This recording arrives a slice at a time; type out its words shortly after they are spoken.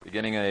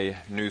Beginning a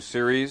new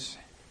series,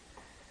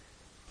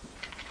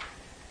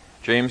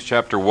 James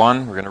chapter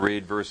 1, we're going to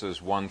read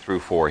verses 1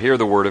 through 4. Hear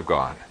the word of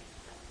God.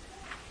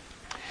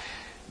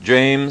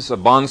 James, a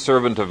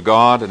bondservant of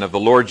God and of the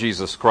Lord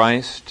Jesus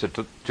Christ,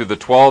 to the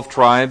 12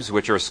 tribes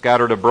which are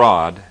scattered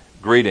abroad,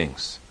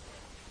 greetings.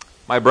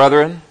 My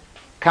brethren,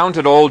 count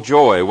it all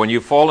joy when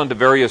you fall into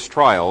various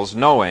trials,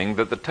 knowing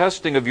that the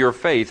testing of your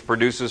faith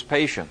produces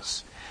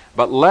patience.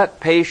 But let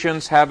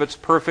patience have its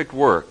perfect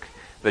work,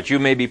 that you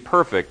may be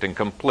perfect and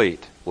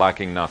complete,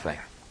 lacking nothing.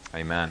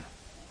 Amen.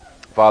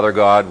 Father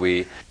God,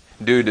 we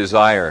do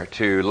desire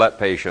to let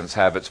patience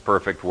have its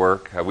perfect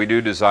work. We do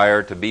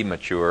desire to be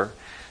mature,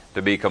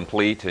 to be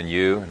complete in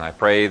you. And I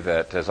pray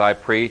that as I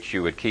preach,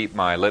 you would keep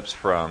my lips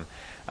from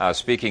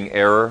speaking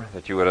error,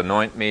 that you would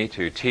anoint me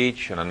to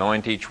teach and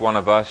anoint each one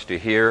of us to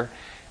hear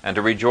and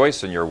to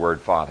rejoice in your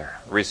word, Father.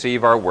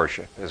 Receive our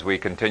worship as we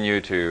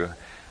continue to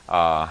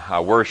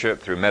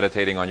worship through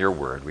meditating on your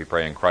word. We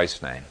pray in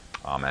Christ's name.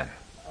 Amen.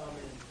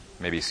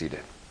 You may be seated.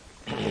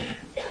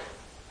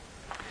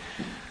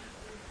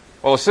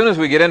 Well, as soon as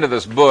we get into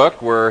this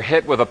book, we're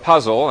hit with a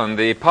puzzle, and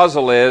the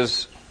puzzle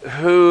is,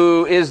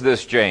 who is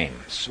this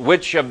James?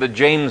 Which of the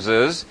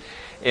Jameses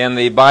in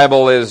the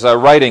Bible is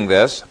writing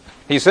this?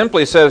 He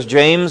simply says,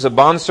 James, a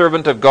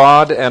bondservant of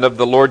God and of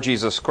the Lord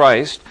Jesus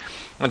Christ.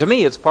 And to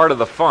me, it's part of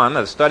the fun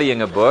of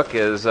studying a book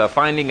is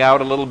finding out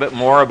a little bit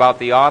more about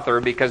the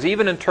author, because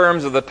even in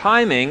terms of the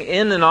timing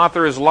in an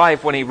author's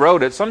life when he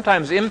wrote it,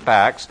 sometimes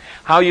impacts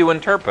how you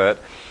interpret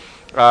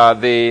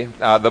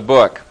the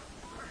book.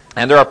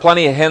 And there are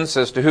plenty of hints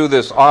as to who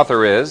this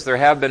author is. There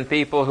have been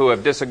people who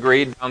have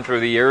disagreed down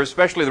through the years,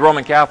 especially the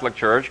Roman Catholic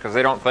Church, because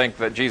they don't think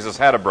that Jesus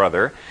had a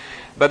brother.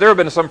 But there have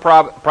been some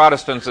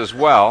Protestants as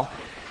well.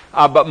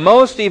 But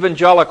most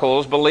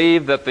evangelicals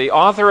believe that the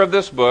author of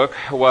this book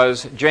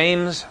was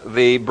James,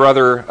 the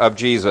brother of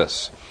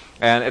Jesus.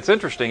 And it's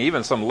interesting,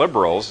 even some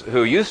liberals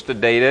who used to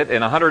date it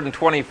in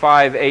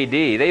 125 AD,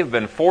 they've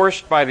been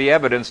forced by the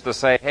evidence to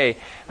say, hey,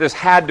 this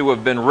had to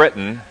have been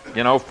written,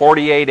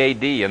 48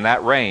 AD in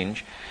that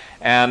range.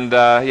 And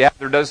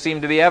there does seem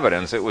to be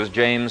evidence. It was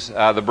James,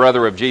 the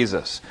brother of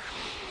Jesus.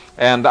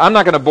 And I'm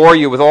not going to bore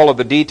you with all of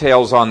the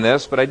details on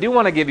this, but I do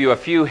want to give you a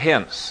few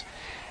hints.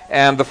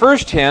 And the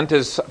first hint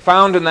is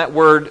found in that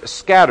word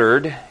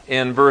scattered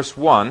in verse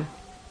 1.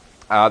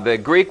 The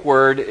Greek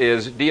word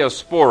is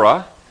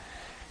diaspora,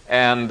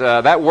 and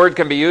that word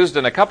can be used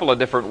in a couple of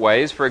different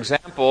ways. For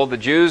example, the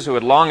Jews who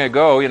had long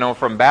ago,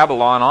 from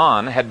Babylon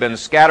on, had been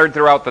scattered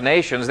throughout the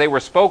nations, they were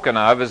spoken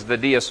of as the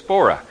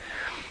diaspora.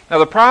 Now,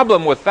 the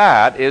problem with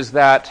that is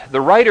that the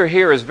writer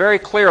here is very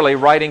clearly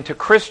writing to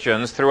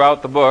Christians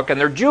throughout the book,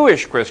 and they're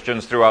Jewish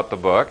Christians throughout the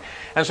book.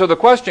 And so the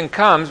question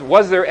comes,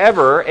 was there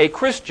ever a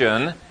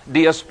Christian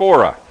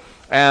diaspora?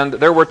 And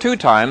there were two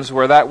times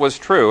where that was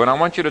true. And I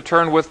want you to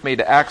turn with me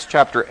to Acts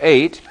chapter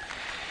 8,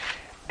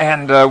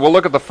 and we'll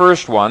look at the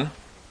first one.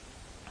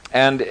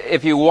 And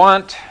if you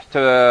want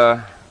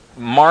to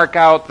mark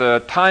out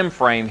the time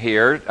frame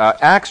here,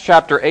 Acts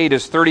chapter 8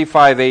 is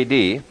 35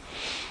 AD.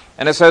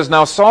 And it says,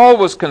 Now Saul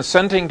was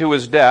consenting to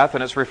his death,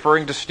 and it's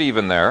referring to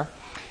Stephen there.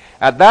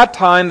 At that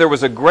time there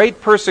was a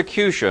great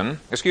persecution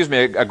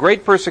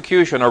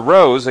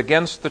arose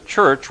against the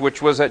church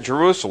which was at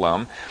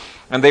Jerusalem,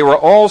 and they were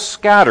all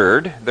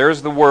scattered,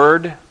 there's the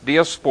word,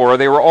 diaspora,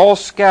 they were all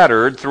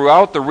scattered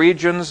throughout the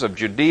regions of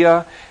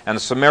Judea and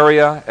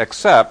Samaria,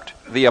 except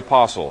the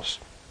apostles.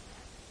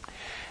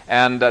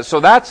 And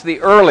so that's the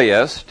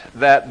earliest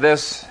that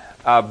this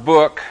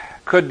book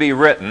could be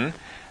written.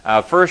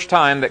 First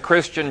time that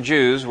Christian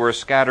Jews were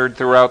scattered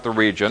throughout the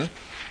region.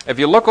 If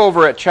you look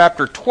over at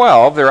chapter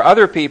 12, there are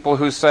other people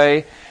who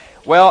say,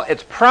 well,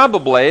 it's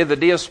probably the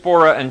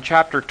diaspora in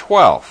chapter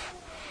 12.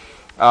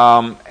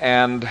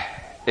 And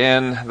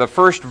in the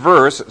first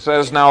verse, it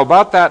says, Now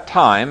about that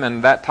time,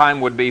 and that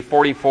time would be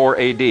 44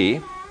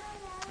 AD,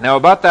 Now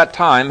about that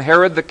time,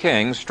 Herod the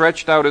king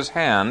stretched out his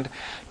hand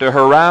to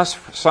harass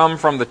some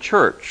from the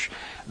church.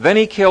 Then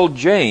he killed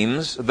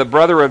James, the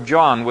brother of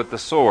John, with the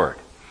sword.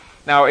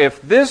 Now,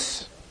 if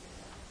this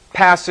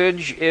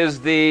passage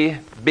is the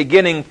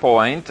beginning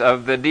point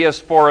of the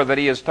diaspora that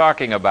he is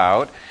talking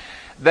about,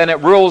 then it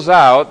rules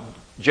out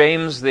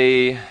James,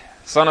 the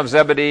son of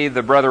Zebedee,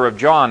 the brother of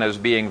John, as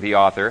being the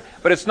author.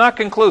 But it's not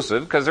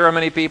conclusive, because there are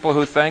many people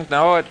who think,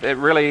 no, it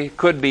really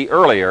could be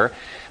earlier.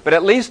 But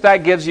at least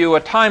that gives you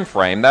a time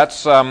frame.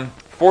 That's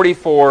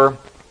 44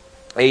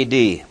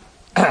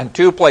 AD.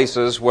 Two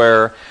places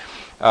where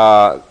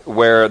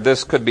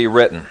this could be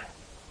written.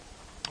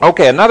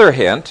 Okay, another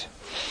hint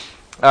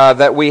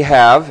that we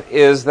have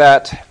is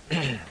that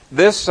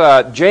this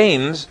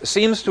James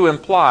seems to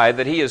imply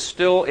that he is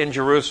still in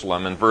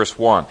Jerusalem in verse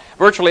 1.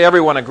 Virtually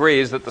everyone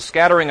agrees that the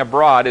scattering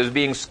abroad is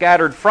being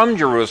scattered from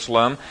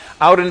Jerusalem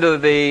out into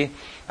the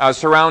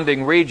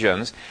surrounding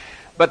regions.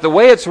 But the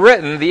way it's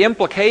written, the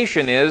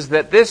implication is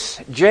that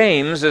this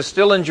James is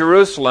still in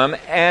Jerusalem,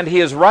 and he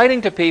is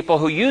writing to people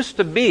who used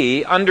to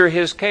be under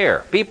his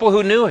care, people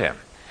who knew him.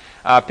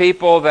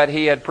 people that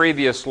he had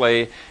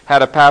previously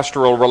had a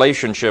pastoral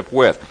relationship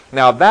with.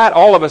 Now that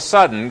all of a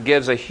sudden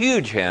gives a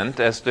huge hint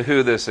as to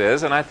who this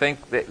is, and I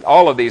think that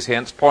all of these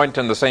hints point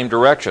in the same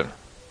direction.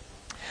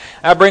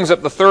 That brings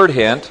up the third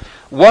hint.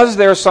 Was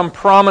there some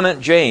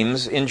prominent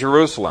James in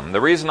Jerusalem? The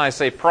reason I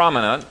say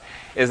prominent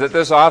is that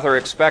this author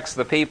expects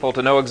the people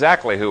to know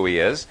exactly who he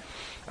is.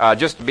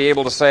 Just to be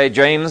able to say,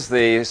 James,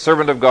 the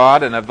servant of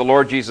God and of the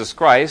Lord Jesus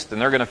Christ, and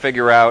they're going to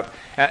figure out,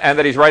 and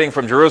that he's writing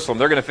from Jerusalem,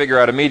 they're going to figure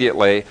out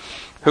immediately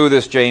who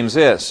this James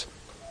is.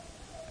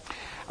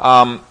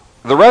 The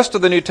rest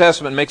of the New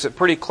Testament makes it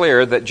pretty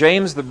clear that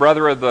James, the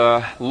brother of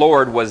the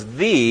Lord, was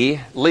the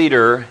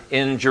leader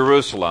in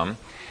Jerusalem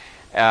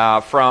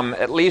from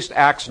at least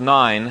Acts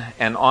 9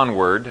 and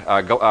onward.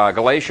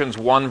 Galatians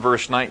 1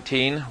 verse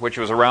 19, which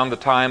was around the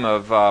time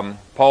of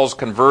Paul's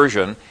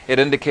conversion, it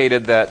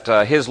indicated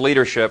that his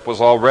leadership was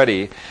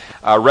already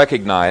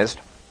recognized.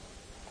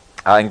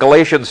 In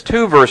Galatians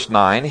 2 verse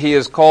 9, he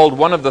is called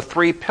one of the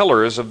three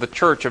pillars of the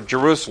church of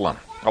Jerusalem,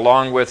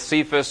 along with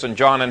Cephas and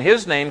John, and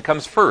his name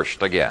comes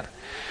first again.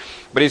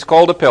 But he's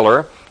called a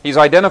pillar. He's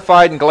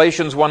identified in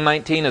Galatians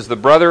 1:19 as the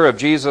brother of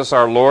Jesus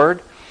our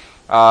Lord.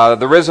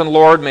 The risen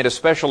Lord made a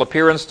special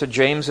appearance to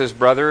James, his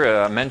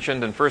brother,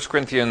 mentioned in 1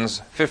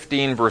 Corinthians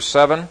 15, verse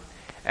 7.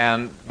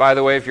 And by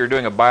the way, if you're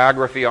doing a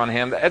biography on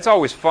him, it's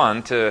always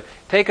fun to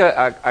take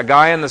a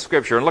guy in the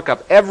Scripture and look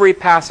up every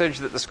passage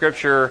that the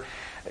Scripture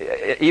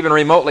even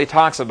remotely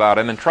talks about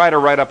him and try to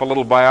write up a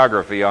little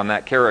biography on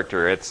that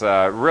character. It's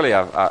really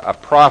a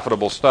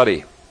profitable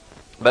study.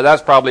 But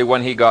that's probably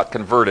when he got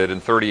converted in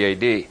 30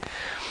 A.D.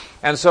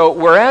 And so,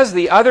 whereas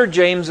the other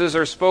Jameses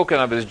are spoken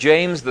of as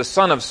James, the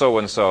son of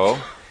so-and-so,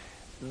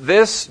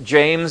 this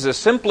James is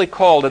simply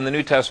called in the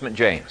New Testament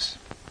James.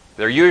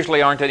 There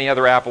usually aren't any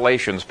other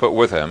appellations put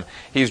with him.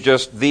 He's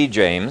just the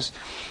James.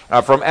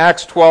 From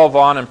Acts 12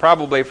 on, and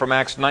probably from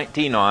Acts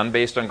 19 on,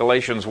 based on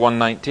Galatians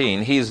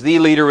 1:19, he's the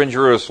leader in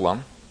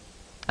Jerusalem.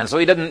 And so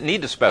he didn't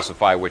need to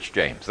specify which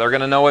James. They're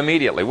going to know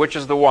immediately which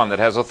is the one that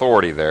has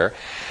authority there.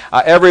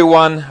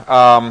 Everyone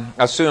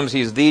assumes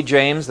he's the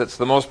James. That's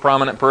the most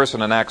prominent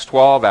person in Acts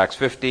 12, Acts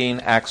 15,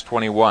 Acts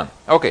 21.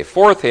 Okay,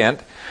 fourth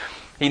hint.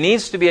 He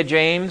needs to be a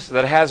James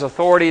that has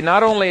authority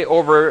not only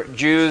over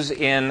Jews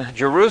in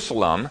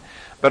Jerusalem,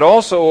 but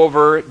also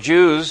over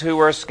Jews who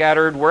are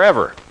scattered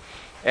wherever.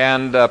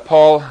 And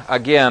Paul,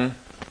 again,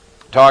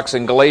 talks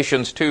in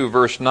Galatians 2,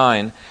 verse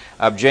 9,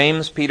 of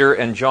James, Peter,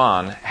 and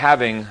John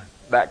having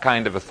that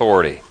kind of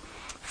authority.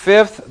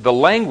 Fifth, the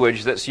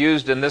language that's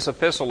used in this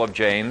epistle of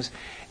James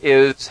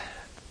it's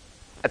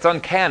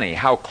uncanny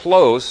how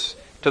close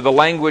to the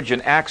language in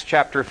Acts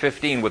chapter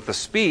 15 with the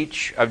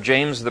speech of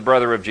James, the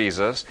brother of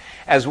Jesus,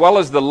 as well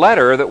as the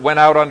letter that went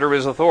out under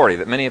his authority,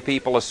 that many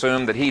people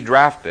assume that he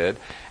drafted,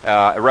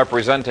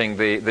 representing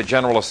the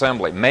General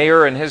Assembly.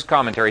 Mayer, in his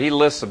commentary, he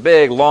lists a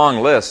big, long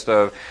list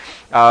of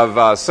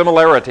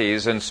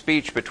similarities in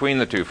speech between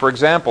the two. For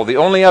example, the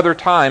only other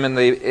time in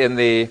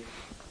the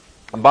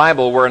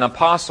Bible where an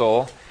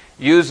apostle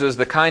uses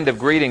the kind of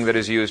greeting that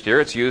is used here,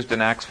 it's used in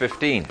Acts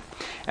 15.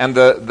 And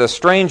the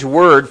strange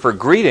word for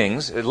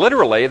greetings,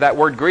 literally, that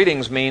word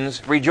greetings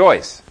means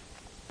rejoice.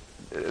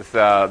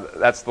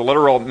 That's the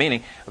literal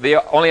meaning.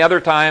 The only other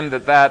time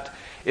that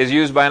is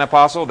used by an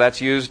apostle,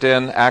 that's used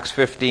in Acts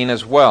 15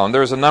 as well. And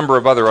there's a number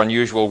of other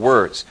unusual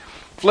words.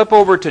 Flip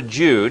over to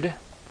Jude.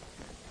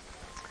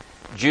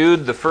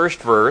 Jude, the first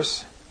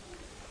verse.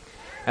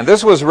 And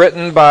this was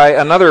written by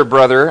another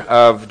brother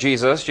of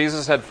Jesus.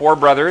 Jesus had 4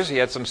 brothers. He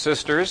had some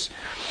sisters.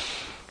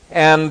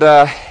 And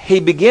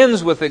he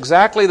begins with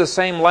exactly the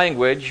same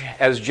language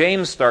as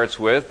James starts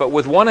with, but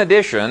with one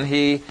addition.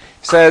 He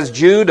says,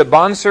 Jude, a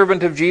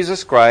bondservant of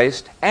Jesus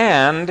Christ,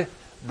 and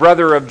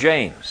brother of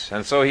James.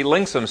 And so he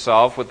links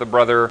himself with the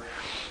brother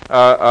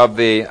of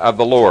the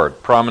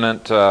Lord,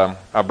 prominent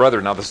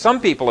brother. Now, some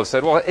people have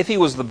said, well, if he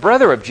was the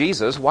brother of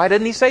Jesus, why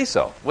didn't he say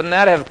so? Wouldn't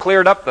that have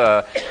cleared up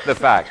the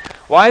fact?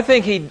 Well, I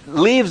think he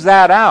leaves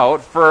that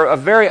out for a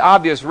very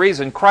obvious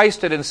reason.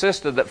 Christ had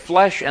insisted that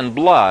flesh and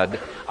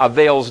blood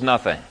avails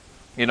nothing,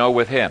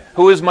 with him.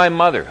 Who is my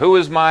mother? Who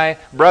is my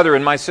brother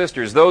and my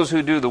sisters? Those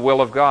who do the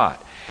will of God.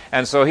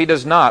 And so he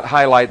does not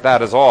highlight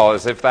that at all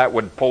as if that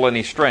would pull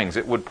any strings.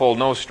 It would pull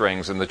no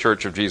strings in the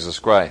Church of Jesus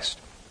Christ.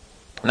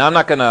 Now, I'm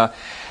not going to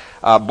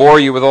bore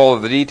you with all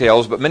of the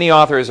details, but many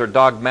authors are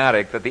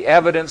dogmatic that the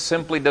evidence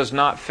simply does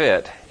not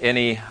fit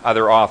any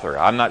other author.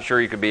 I'm not sure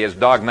you could be as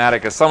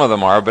dogmatic as some of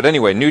them are, but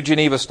anyway, New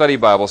Geneva Study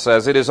Bible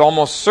says it is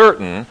almost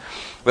certain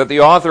that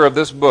the author of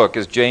this book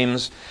is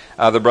James,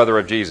 the brother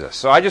of Jesus.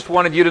 So I just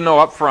wanted you to know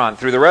up front,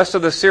 through the rest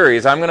of the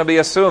series, I'm going to be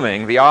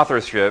assuming the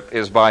authorship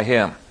is by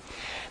him.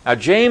 Now,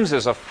 James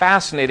is a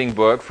fascinating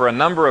book for a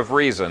number of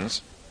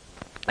reasons.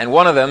 And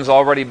one of them has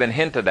already been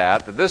hinted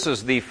at, that this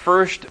is the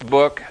first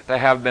book to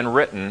have been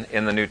written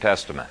in the New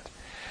Testament.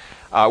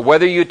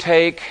 Whether you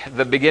take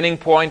the beginning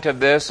point of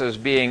this as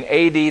being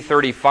AD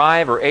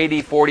 35 or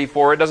AD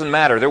 44, it doesn't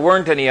matter. There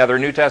weren't any other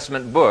New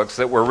Testament books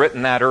that were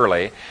written that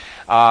early.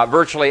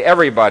 Virtually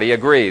everybody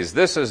agrees.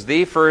 This is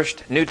the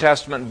first New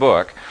Testament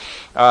book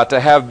to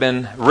have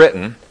been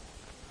written.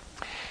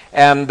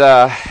 And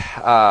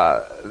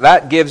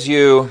that gives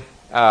you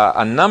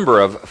a number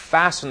of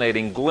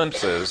fascinating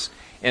glimpses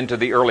into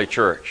the early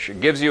church. It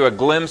gives you a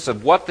glimpse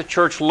of what the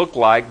church looked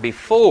like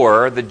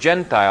before the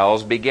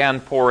Gentiles began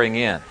pouring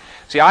in.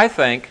 See, I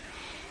think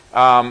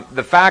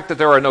the fact that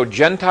there are no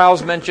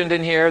Gentiles mentioned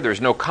in here,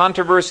 there's no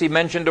controversy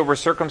mentioned over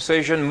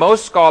circumcision,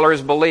 most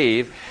scholars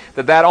believe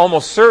that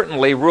almost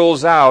certainly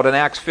rules out an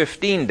Acts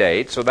 15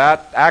 date. So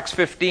that Acts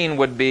 15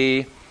 would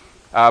be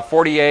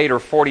 48 or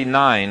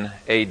 49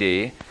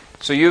 AD.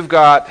 So you've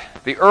got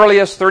the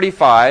earliest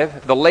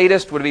 35, the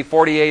latest would be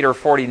 48 or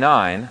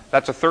 49.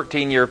 That's a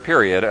 13-year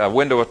period, a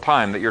window of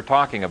time that you're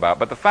talking about.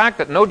 But the fact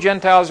that no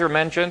Gentiles are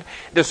mentioned,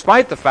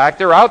 despite the fact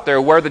they're out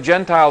there where the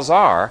Gentiles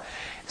are,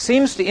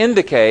 seems to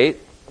indicate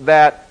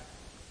that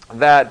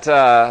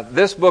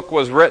this book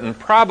was written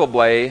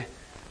probably,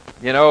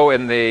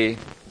 in the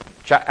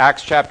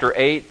Acts chapter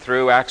 8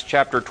 through Acts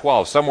chapter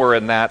 12, somewhere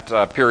in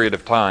that period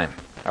of time,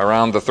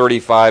 around the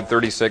 35,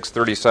 36,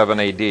 37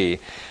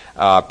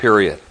 AD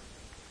period.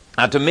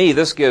 Now, to me,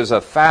 this gives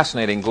a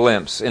fascinating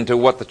glimpse into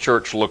what the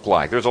church looked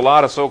like. There's a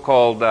lot of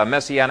so-called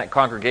Messianic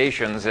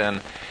congregations in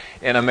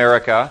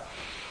America,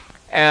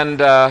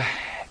 and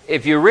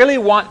if you really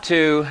want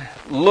to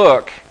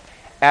look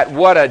at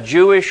what a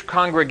Jewish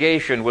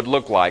congregation would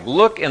look like,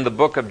 look in the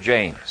book of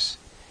James.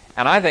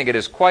 And I think it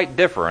is quite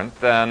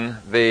different than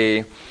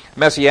the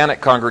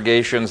Messianic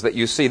congregations that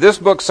you see. This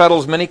book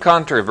settles many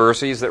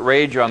controversies that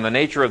rage on the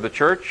nature of the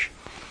church.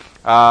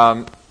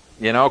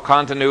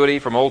 Continuity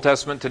from Old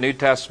Testament to New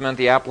Testament,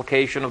 the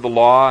application of the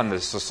law and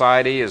the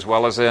society, as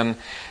well as in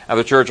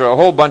the church, a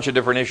whole bunch of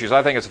different issues.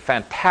 I think it's a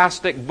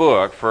fantastic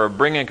book for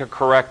bringing a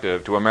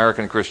corrective to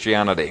American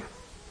Christianity.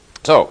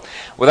 So,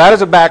 with that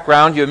as a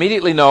background, you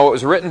immediately know it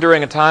was written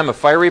during a time of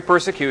fiery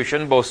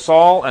persecution. Both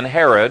Saul and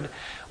Herod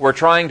were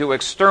trying to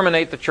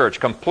exterminate the church,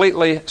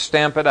 completely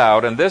stamp it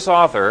out. And this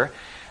author,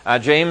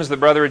 James, the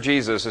brother of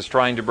Jesus, is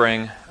trying to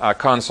bring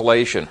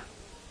consolation.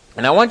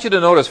 And I want you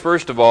to notice,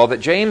 first of all, that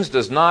James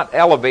does not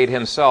elevate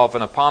himself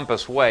in a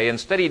pompous way.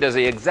 Instead, he does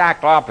the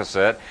exact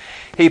opposite.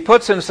 He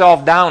puts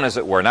himself down, as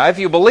it were. Now, if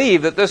you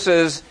believe that this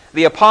is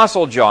the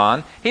Apostle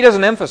John, he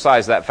doesn't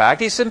emphasize that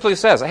fact. He simply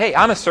says, hey,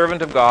 I'm a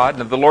servant of God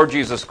and of the Lord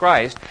Jesus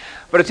Christ.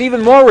 But it's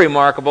even more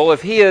remarkable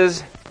if he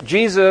is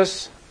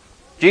Jesus'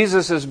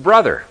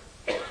 brother.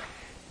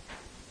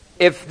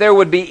 If there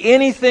would be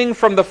anything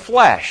from the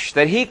flesh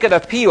that he could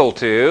appeal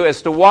to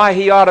as to why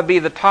he ought to be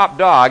the top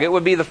dog, it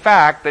would be the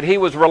fact that he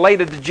was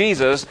related to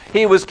Jesus.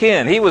 He was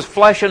kin. He was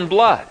flesh and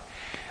blood.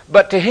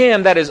 But to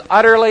him, that is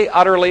utterly,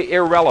 utterly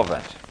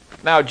irrelevant.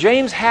 Now,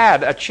 James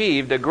had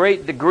achieved a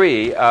great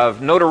degree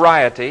of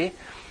notoriety.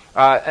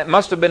 It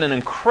must have been an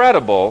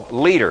incredible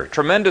leader,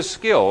 tremendous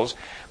skills.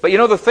 But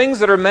the things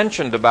that are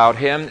mentioned about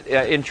him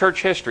in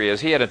church history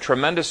is he had a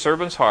tremendous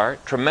servant's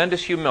heart,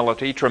 tremendous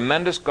humility,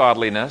 tremendous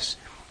godliness,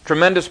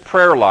 tremendous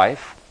prayer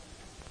life,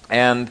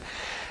 and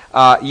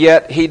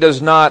yet he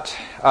does not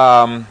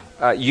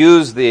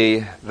use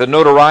the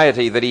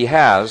notoriety that he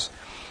has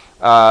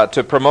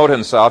to promote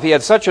himself. He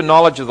had such a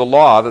knowledge of the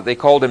law that they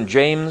called him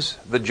James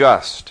the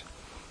Just.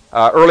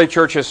 Early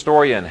church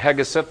historian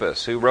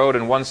Hegesippus, who wrote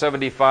in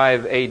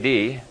 175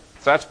 AD,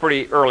 so that's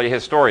pretty early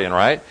historian,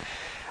 right?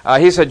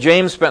 He said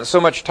James spent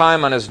so much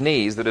time on his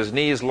knees that his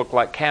knees looked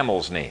like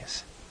camel's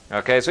knees.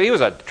 Okay, so he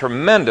was a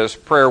tremendous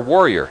prayer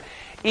warrior.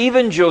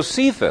 Even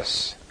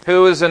Josephus,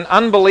 who is an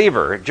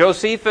unbeliever,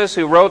 Josephus,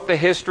 who wrote the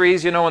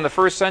histories, in the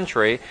first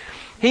century,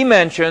 he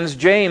mentions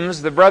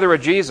James, the brother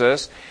of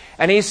Jesus,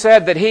 and he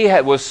said that he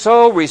was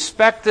so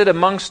respected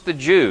amongst the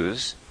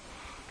Jews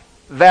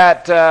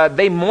that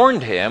they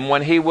mourned him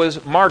when he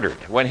was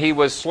martyred, when he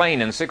was slain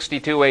in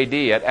 62 AD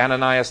at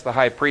Ananias the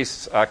high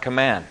priest's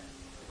command.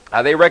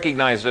 They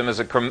recognized him as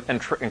an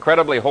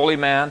incredibly holy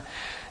man,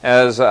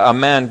 as a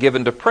man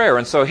given to prayer.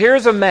 And so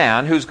here's a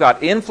man who's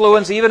got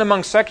influence even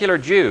among secular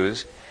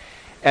Jews,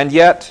 and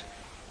yet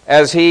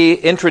as he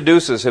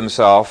introduces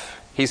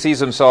himself, he sees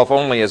himself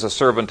only as a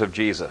servant of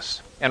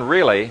Jesus. And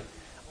really,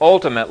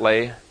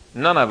 ultimately,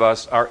 none of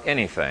us are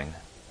anything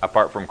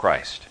apart from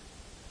Christ.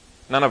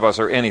 None of us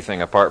are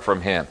anything apart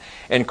from Him.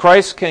 In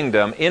Christ's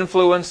kingdom,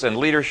 influence and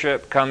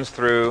leadership comes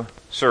through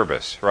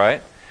service,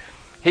 right?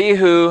 He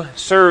who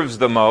serves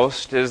the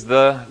most is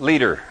the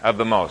leader of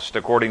the most,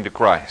 according to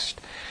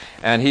Christ.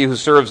 And he who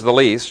serves the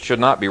least should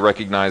not be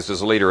recognized as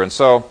a leader. And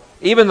so,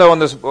 even though in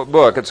this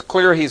book it's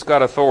clear he's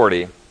got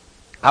authority,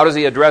 how does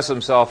he address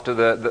himself to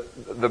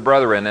the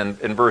brethren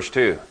in verse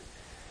 2?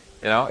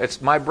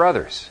 It's my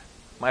brothers,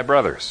 my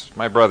brothers,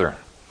 my brethren.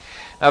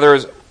 Now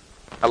there's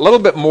a little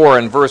bit more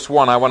in verse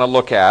 1 I want to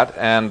look at,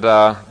 and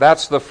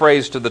that's the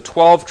phrase, to the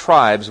 12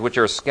 tribes which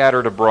are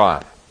scattered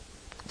abroad.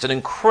 It's an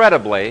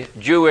incredibly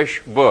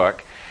Jewish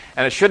book,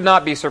 and it should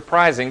not be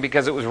surprising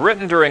because it was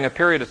written during a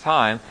period of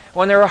time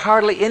when there were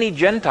hardly any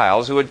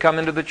Gentiles who had come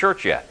into the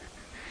church yet.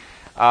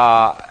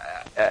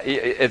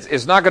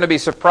 It's not going to be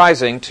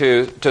surprising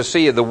to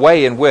see the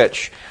way in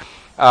which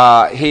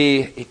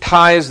he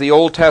ties the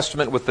Old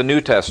Testament with the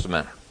New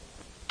Testament.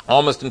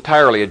 almost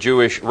entirely a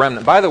Jewish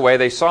remnant. By the way,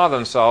 they saw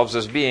themselves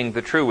as being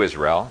the true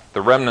Israel,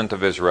 the remnant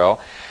of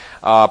Israel.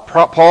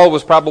 Paul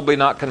was probably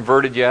not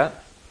converted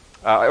yet,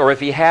 or if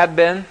he had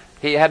been,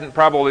 he hadn't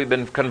probably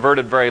been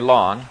converted very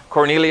long.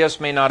 Cornelius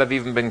may not have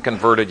even been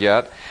converted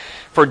yet.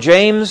 For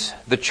James,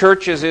 the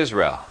church is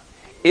Israel.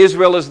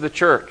 Israel is the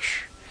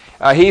church.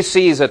 He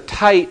sees a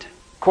tight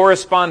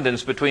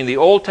correspondence between the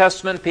Old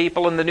Testament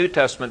people and the New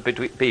Testament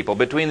people,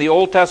 between the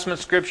Old Testament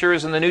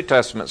Scriptures and the New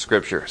Testament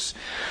Scriptures.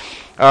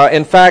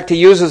 In fact, he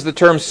uses the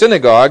term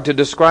synagogue to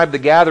describe the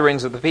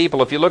gatherings of the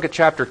people. If you look at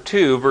chapter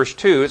 2, verse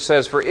 2, it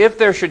says, "For if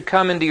there should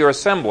come into your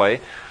assembly,"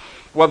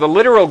 well, the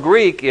literal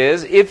Greek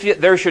is, "if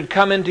there should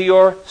come into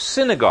your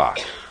synagogue."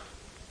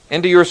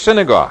 Into your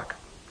synagogue.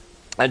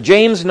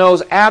 James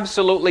knows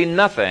absolutely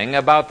nothing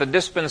about the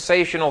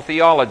dispensational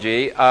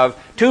theology of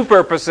two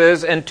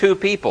purposes and two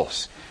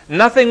peoples.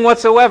 Nothing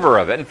whatsoever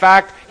of it. In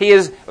fact, he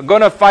is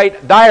going to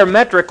fight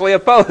diametrically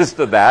opposed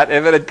to that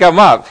if it had come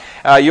up.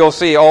 You'll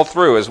see all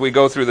through as we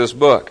go through this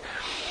book.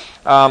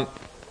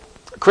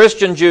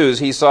 Christian Jews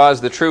he saw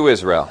as the true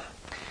Israel.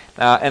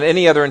 And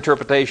any other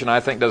interpretation, I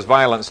think, does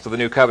violence to the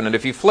New Covenant.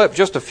 If you flip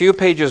just a few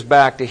pages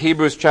back to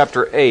Hebrews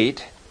chapter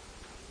 8,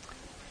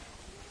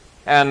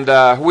 and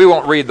we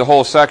won't read the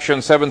whole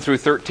section, 7 through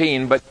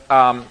 13, but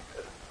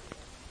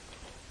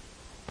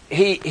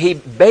he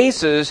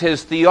bases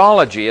his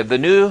theology of the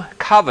New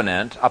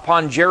Covenant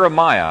upon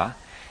Jeremiah,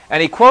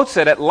 and he quotes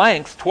it at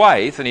length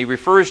twice, and he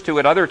refers to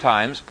it other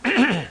times.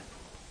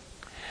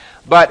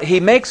 But he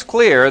makes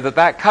clear that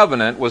that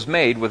covenant was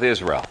made with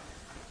Israel.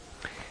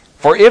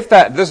 For if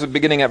that, this is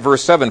beginning at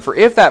verse 7, "For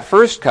if that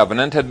first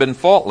covenant had been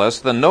faultless,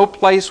 then no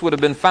place would have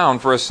been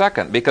found for a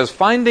second. Because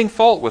finding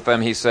fault with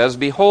them, he says,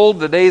 Behold,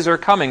 the days are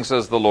coming,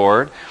 says the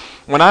Lord,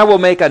 when I will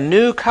make a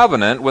new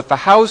covenant with the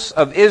house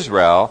of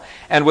Israel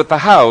and with the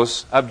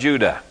house of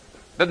Judah."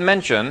 Doesn't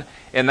mention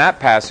in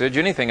that passage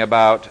anything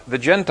about the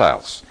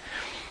Gentiles.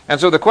 And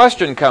so the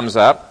question comes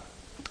up,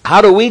 how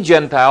do we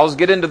Gentiles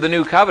get into the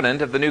new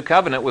covenant if the new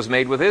covenant was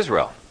made with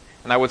Israel?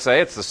 And I would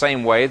say it's the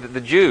same way that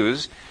the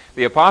Jews,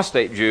 the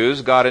apostate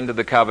Jews, got into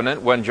the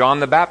covenant when John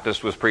the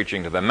Baptist was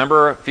preaching to them.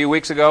 Remember a few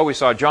weeks ago we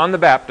saw John the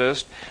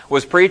Baptist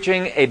was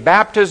preaching a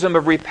baptism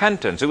of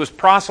repentance. It was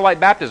proselyte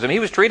baptism. He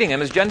was treating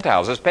them as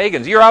Gentiles, as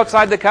pagans. You're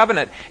outside the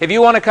covenant. If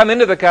you want to come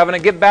into the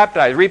covenant, get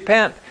baptized,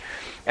 repent.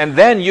 And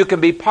then you can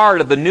be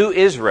part of the new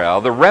Israel,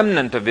 the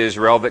remnant of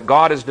Israel that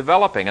God is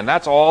developing. And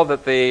that's all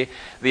that the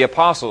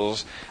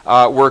apostles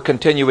were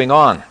continuing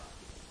on.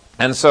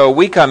 And so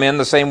we come in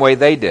the same way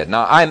they did.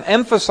 Now, I'm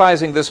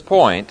emphasizing this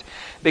point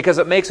because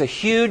it makes a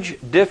huge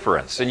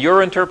difference in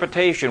your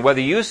interpretation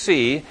whether you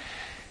see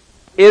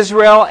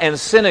Israel and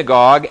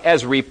synagogue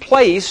as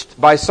replaced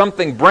by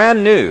something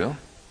brand new,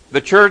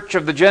 the church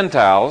of the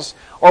Gentiles,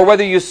 or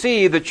whether you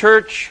see the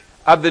church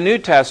of the New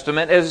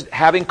Testament as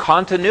having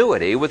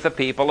continuity with the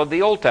people of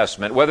the Old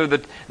Testament, whether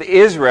the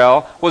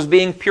Israel was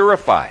being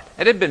purified.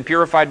 It had been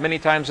purified many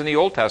times in the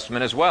Old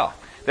Testament as well.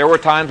 There were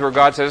times where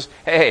God says,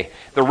 hey,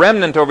 the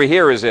remnant over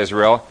here is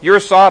Israel, you're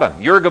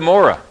Sodom, you're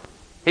Gomorrah.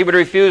 He would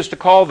refuse to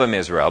call them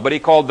Israel, but he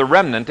called the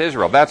remnant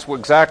Israel. That's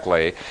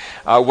exactly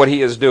what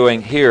he is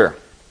doing here.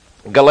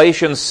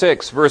 Galatians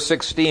 6, verse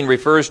 16,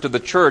 refers to the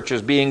church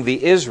as being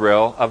the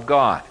Israel of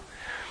God.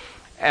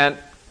 And,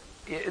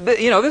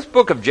 this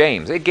book of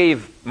James, it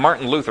gave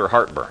Martin Luther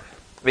heartburn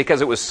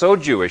because it was so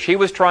Jewish. He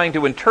was trying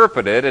to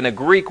interpret it in a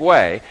Greek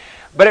way,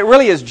 but it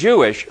really is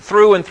Jewish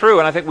through and through,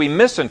 and I think we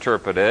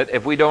misinterpret it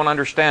if we don't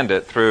understand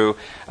it through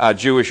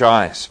Jewish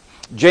eyes.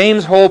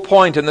 James' whole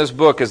point in this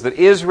book is that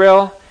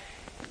Israel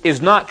is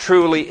not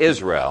truly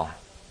Israel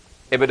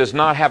if it does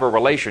not have a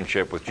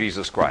relationship with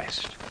Jesus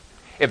Christ.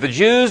 If the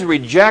Jews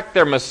reject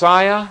their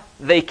Messiah,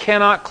 they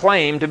cannot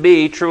claim to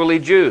be truly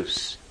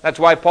Jews. That's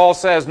why Paul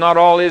says not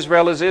all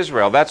Israel is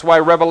Israel. That's why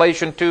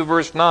Revelation 2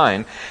 verse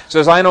 9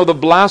 says, I know the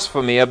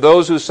blasphemy of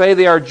those who say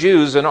they are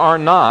Jews and are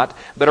not,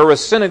 but are a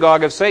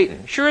synagogue of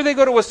Satan. Sure, they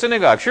go to a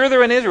synagogue. Sure,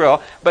 they're in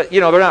Israel, but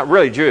they're not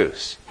really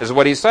Jews, is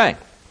what he's saying.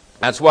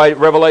 That's why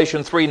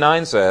Revelation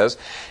 3:9 says,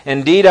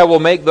 Indeed, I will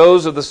make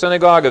those of the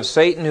synagogue of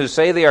Satan who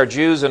say they are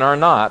Jews and are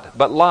not,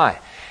 but lie.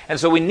 And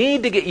so we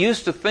need to get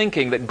used to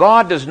thinking that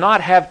God does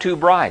not have two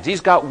brides.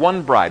 He's got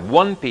one bride,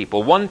 one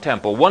people, one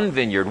temple, one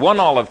vineyard, one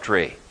olive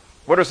tree.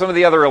 What are some of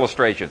the other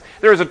illustrations?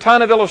 There's a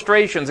ton of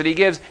illustrations that he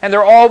gives, and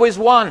they're always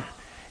one.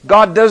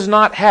 God does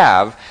not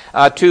have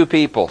two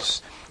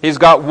peoples. He's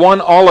got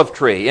one olive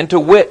tree into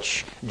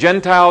which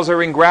Gentiles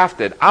are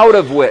engrafted, out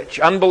of which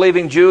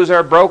unbelieving Jews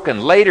are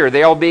broken. Later,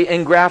 they'll be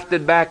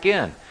engrafted back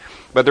in.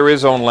 But there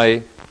is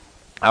only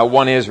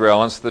one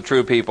Israel, and it's the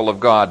true people of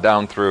God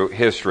down through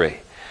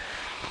history.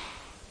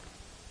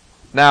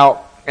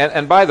 Now,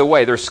 and by the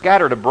way, they're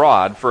scattered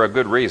abroad for a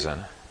good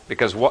reason,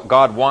 because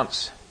God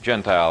wants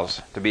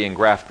Gentiles to be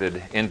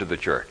engrafted into the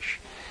church.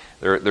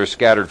 They're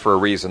scattered for a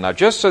reason. Now,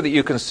 just so that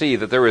you can see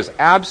that there is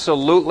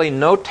absolutely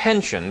no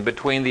tension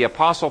between the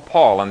Apostle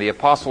Paul and the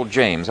Apostle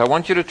James, I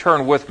want you to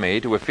turn with me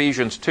to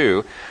Ephesians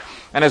 2.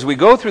 And as we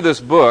go through this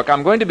book,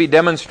 I'm going to be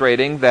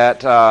demonstrating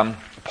that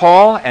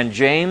Paul and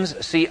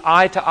James see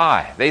eye to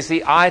eye. They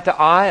see eye to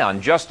eye on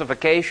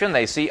justification.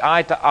 They see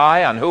eye to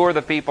eye on who are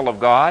the people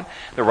of God.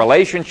 The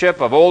relationship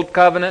of Old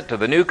Covenant to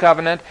the New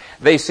Covenant.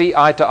 They see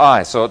eye to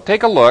eye. So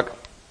take a look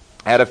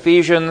at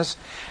Ephesians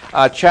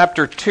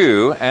chapter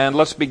 2, and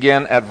let's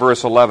begin at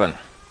verse 11.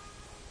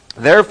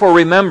 Therefore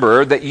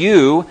remember that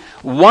you,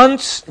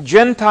 once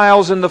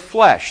Gentiles in the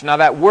flesh. Now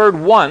that word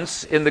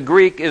once in the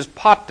Greek is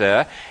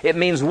pata. It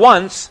means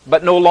once,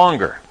 but no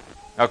longer.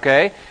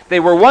 Okay? They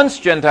were once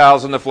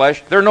Gentiles in the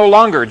flesh. They're no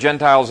longer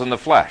Gentiles in the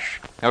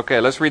flesh. Okay,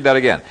 let's read that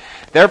again.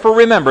 Therefore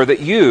remember that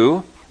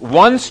you,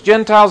 once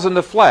Gentiles in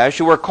the flesh,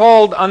 who were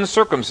called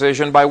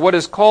uncircumcision by what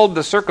is called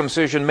the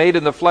circumcision made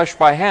in the flesh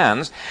by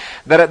hands,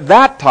 that at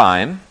that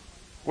time,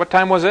 what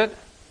time was it?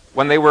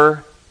 When they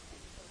were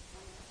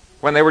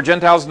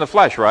Gentiles in the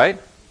flesh, right?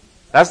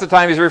 That's the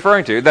time he's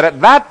referring to. That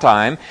at that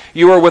time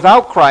you were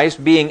without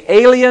Christ, being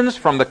aliens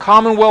from the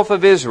commonwealth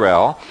of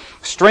Israel,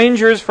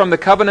 strangers from the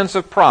covenants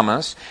of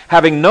promise,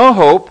 having no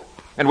hope,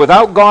 and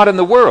without God in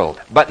the world.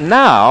 But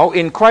now,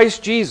 in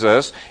Christ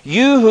Jesus,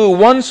 you who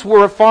once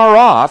were afar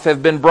off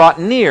have been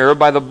brought near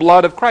by the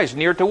blood of Christ.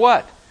 Near to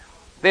what?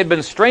 They had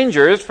been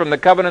strangers from the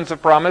covenants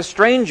of promise,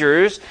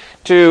 strangers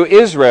to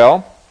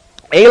Israel,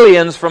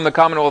 aliens from the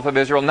commonwealth of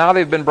Israel. Now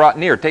they've been brought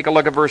near. Take a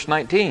look at verse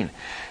 19.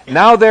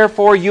 Now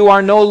therefore you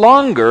are no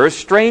longer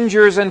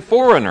strangers and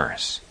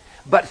foreigners,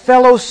 but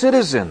fellow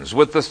citizens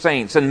with the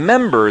saints and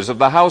members of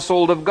the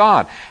household of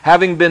God,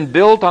 having been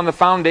built on the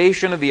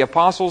foundation of the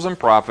apostles and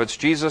prophets,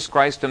 Jesus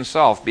Christ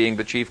himself being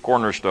the chief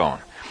cornerstone,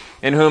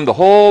 in whom the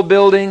whole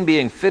building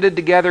being fitted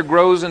together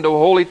grows into a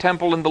holy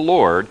temple in the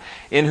Lord,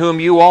 in whom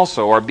you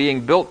also are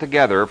being built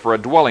together for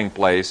a dwelling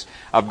place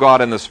of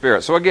God in the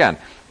Spirit. So again,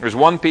 there's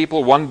one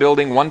people, one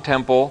building, one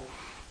temple,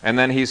 and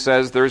then he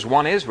says there's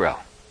one Israel.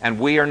 And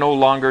we are no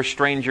longer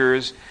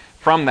strangers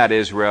from that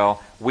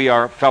Israel. We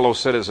are fellow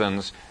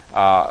citizens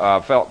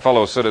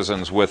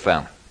with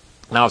them.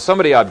 Now, if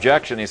somebody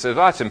objects and he says, oh,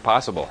 that's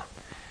impossible.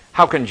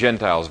 How can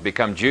Gentiles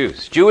become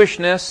Jews?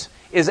 Jewishness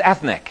is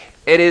ethnic.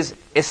 It is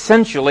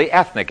essentially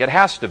ethnic. It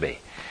has to be.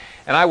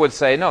 And I would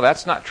say, no,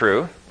 that's not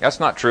true. That's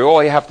not true.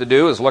 All you have to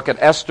do is look at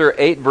Esther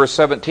 8, verse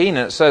 17,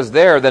 and it says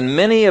there, then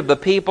many of the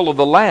people of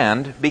the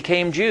land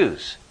became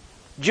Jews.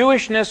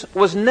 Jewishness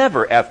was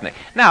never ethnic.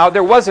 Now,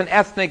 there was an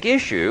ethnic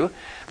issue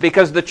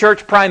because the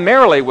church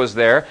primarily was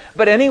there,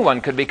 but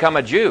anyone could become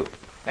a Jew.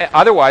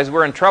 Otherwise,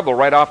 we're in trouble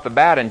right off the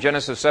bat in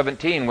Genesis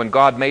 17 when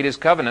God made his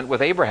covenant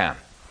with Abraham.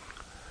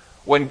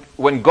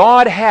 When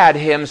God had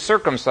him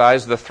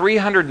circumcise the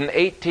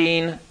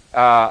 318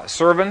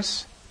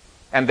 servants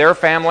and their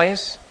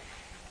families,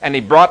 and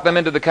he brought them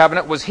into the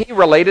covenant, was he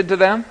related to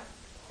them?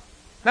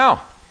 No.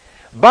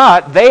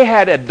 But they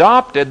had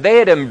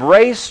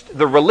embraced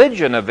the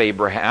religion of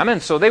Abraham,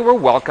 and so they were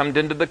welcomed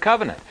into the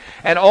covenant.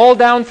 And all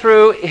down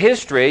through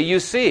history, you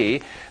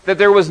see that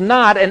there was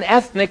not an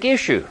ethnic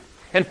issue.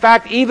 In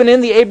fact, even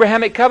in the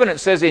Abrahamic covenant,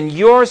 it says, in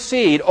your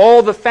seed,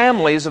 all the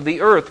families of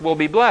the earth will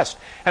be blessed.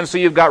 And so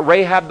you've got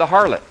Rahab the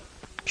harlot.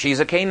 She's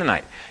a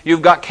Canaanite.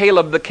 You've got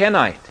Caleb the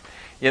Kenite,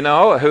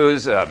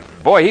 who's,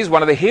 he's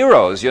one of the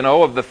heroes,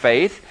 of the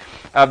faith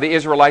of the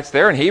Israelites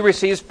there, and he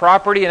receives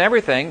property and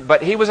everything,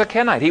 but he was a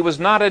Kenite. He was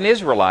not an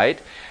Israelite,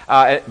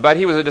 but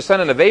he was a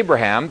descendant of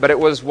Abraham, but it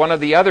was one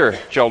of the other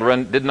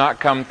children, did not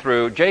come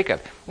through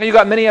Jacob. And you've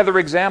got many other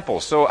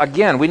examples. So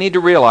again, we need to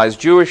realize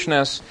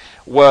Jewishness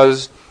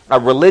was a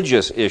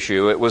religious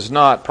issue. It was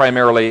not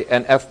primarily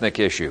an ethnic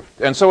issue.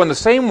 And so in the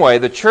same way,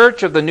 the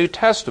church of the New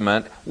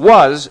Testament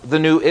was the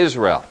new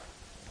Israel.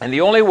 And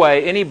the only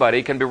way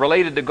anybody can be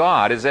related to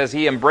God is as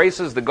he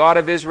embraces the God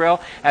of Israel,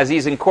 as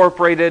he's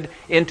incorporated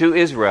into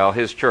Israel,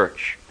 his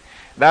church.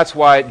 That's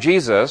why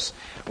Jesus,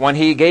 when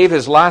he gave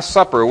his Last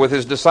Supper with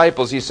his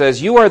disciples, he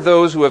says, you are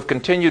those who have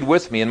continued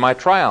with me in my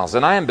trials,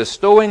 and I am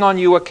bestowing on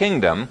you a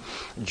kingdom,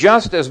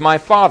 just as my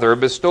Father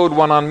bestowed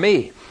one on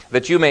me,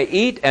 that you may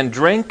eat and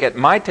drink at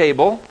my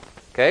table.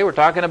 Okay, we're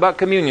talking about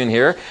communion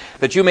here.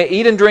 That you may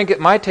eat and drink at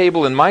my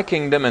table in my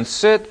kingdom and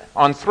sit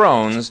on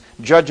thrones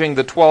judging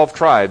the 12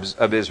 tribes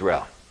of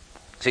Israel.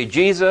 See,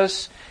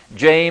 Jesus,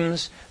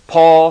 James,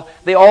 Paul,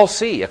 they all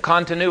see a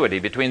continuity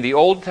between the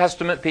Old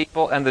Testament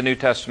people and the New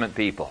Testament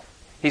people.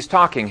 He's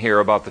talking here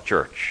about the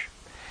church.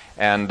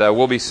 And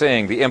we'll be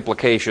seeing the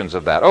implications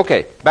of that.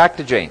 Okay, back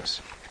to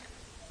James.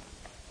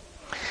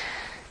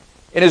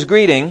 In his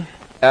greeting,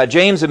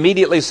 James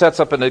immediately sets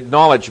up an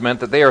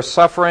acknowledgement that they are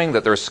suffering,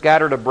 that they're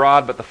scattered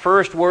abroad, but the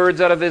first words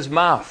out of his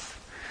mouth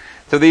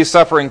to these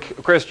suffering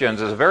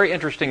Christians is a very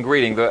interesting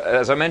greeting.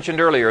 As I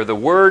mentioned earlier, the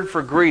word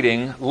for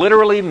greeting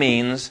literally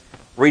means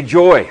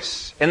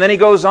rejoice. And then he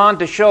goes on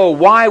to show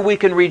why we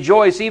can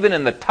rejoice even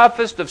in the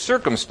toughest of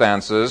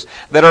circumstances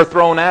that are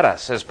thrown at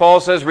us. As Paul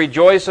says,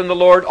 rejoice in the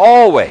Lord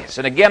always.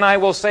 And again, I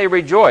will say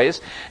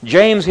rejoice.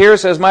 James here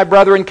says, my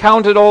brethren,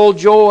 count it all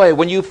joy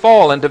when you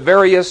fall into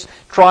various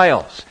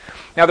trials.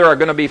 Now, there are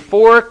going to be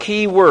 4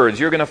 key words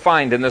you're going to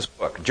find in this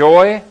book.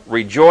 Joy,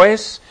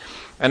 rejoice,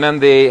 and then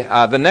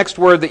the next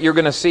word that you're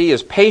going to see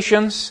is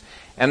patience,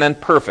 and then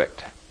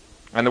perfect.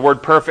 And the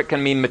word perfect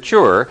can mean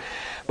mature.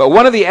 But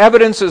one of the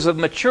evidences of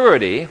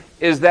maturity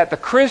is that the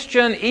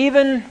Christian,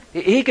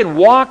 he can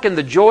walk in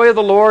the joy of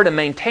the Lord and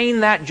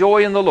maintain that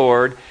joy in the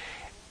Lord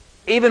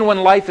even when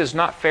life is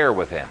not fair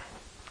with him.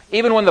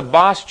 Even when the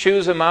boss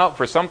chews him out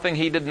for something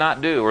he did not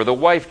do, or the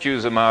wife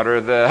chews him out, or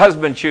the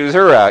husband chews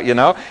her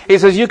out, He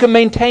says you can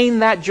maintain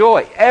that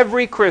joy.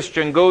 Every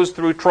Christian goes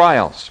through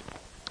trials.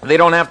 They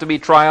don't have to be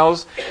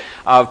trials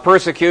of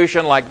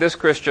persecution like these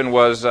Christians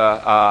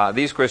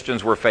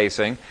were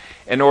facing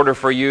in order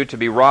for you to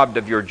be robbed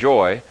of your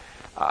joy.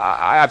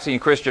 I've seen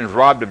Christians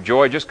robbed of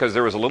joy just because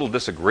there was a little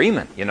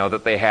disagreement,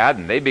 that they had,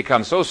 and they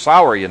become so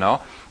sour,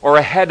 or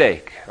a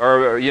headache,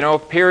 or,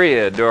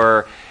 period,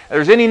 or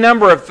there's any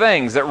number of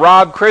things that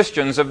rob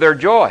Christians of their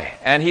joy.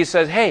 And he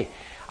says, hey,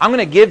 I'm going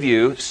to give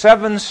you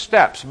 7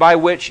 steps by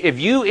which, if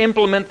you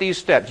implement these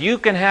steps, you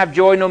can have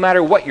joy no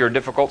matter what your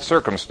difficult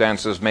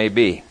circumstances may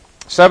be.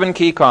 7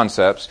 key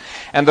concepts.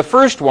 And the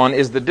first one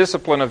is the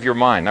discipline of your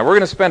mind. Now, we're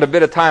going to spend a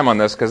bit of time on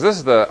this because this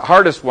is the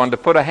hardest one to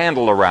put a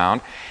handle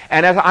around.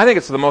 And I think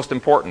it's the most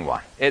important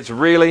one. It's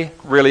really,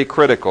 really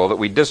critical that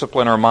we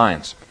discipline our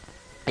minds.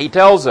 He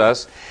tells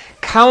us,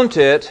 count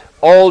it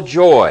all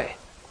joy.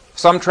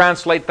 Some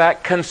translate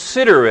that,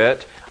 consider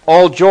it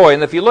all joy.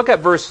 And if you look at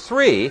verse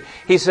 3,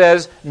 he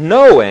says,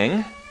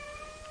 knowing,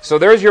 so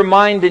there's your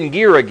mind in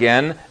gear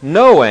again,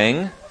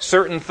 knowing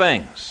certain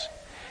things.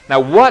 Now,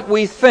 what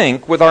we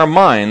think with our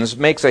minds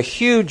makes a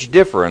huge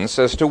difference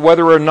as to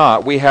whether or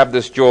not we have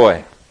this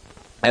joy.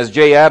 As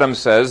J. Adams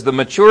says, the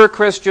mature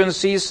Christian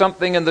sees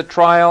something in the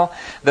trial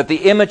that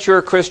the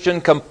immature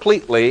Christian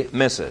completely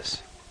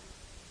misses.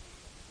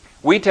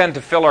 We tend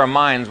to fill our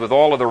minds with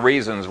all of the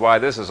reasons why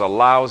this is a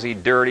lousy,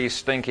 dirty,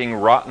 stinking,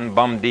 rotten,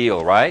 bum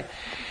deal, right?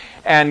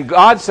 And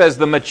God says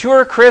the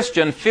mature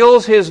Christian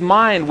fills his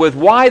mind with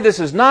why this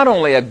is not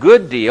only a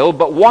good deal,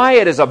 but why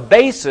it is a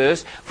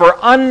basis for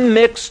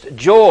unmixed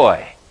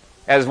joy,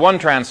 as one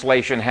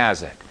translation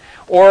has it.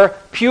 Or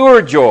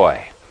pure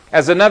joy,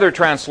 as another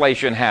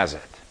translation has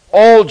it.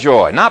 All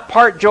joy. Not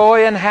part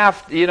joy and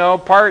half,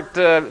 part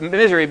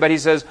misery, but he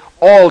says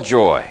all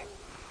joy.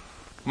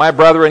 My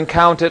brethren,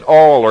 count it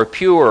all or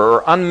pure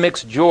or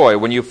unmixed joy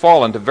when you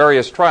fall into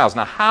various trials.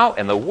 Now, how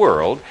in the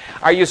world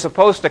are you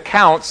supposed to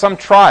count some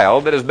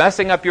trial that is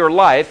messing up your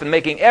life and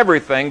making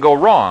everything go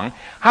wrong?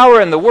 How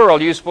in the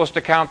world are you supposed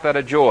to count that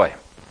a joy?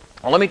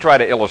 Well, let me try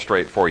to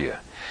illustrate for you.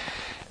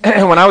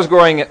 When I was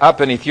growing up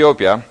in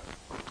Ethiopia,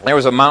 there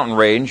was a mountain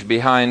range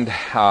behind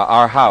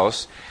our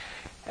house,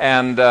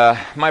 and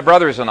my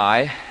brothers and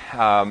I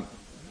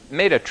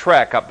made a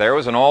trek up there. It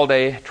was an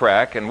all-day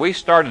trek, and we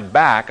started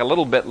back a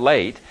little bit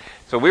late,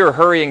 so we were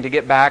hurrying to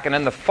get back, and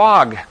then the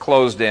fog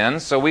closed in,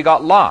 so we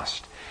got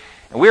lost.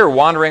 And we were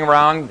wandering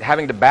around,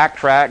 having to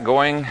backtrack,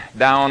 going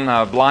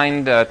down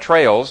blind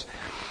trails,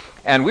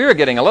 and we were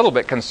getting a little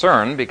bit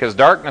concerned because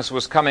darkness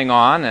was coming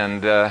on,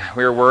 and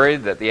we were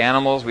worried that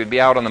we'd be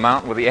out on the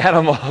mountain with the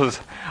animals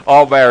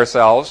all by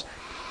ourselves.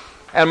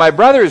 And my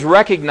brothers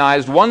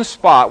recognized one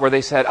spot where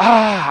they said,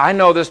 I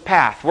know this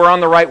path. We're on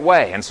the right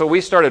way. And so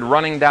we started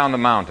running down the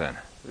mountain.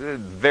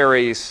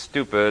 Very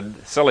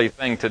stupid, silly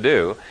thing to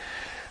do.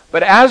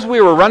 But as we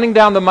were running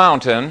down the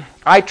mountain,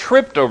 I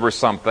tripped over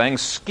something,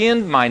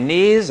 skinned my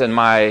knees and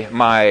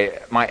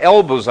my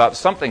elbows up,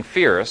 something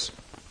fierce.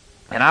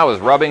 And I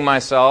was rubbing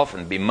myself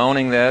and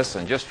bemoaning this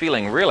and just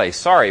feeling really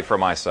sorry for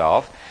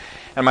myself.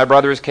 And my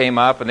brothers came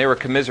up and they were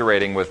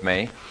commiserating with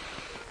me.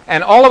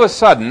 And all of a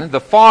sudden,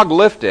 the fog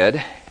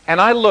lifted,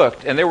 and I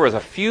looked, and there was a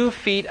few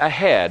feet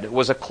ahead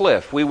was a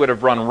cliff we would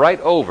have run right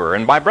over,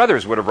 and my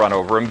brothers would have run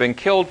over and been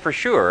killed for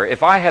sure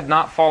if I had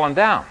not fallen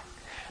down.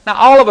 Now,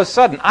 all of a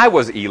sudden, I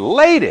was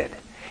elated.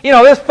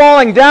 This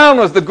falling down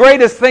was the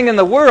greatest thing in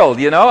the world,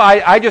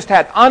 I just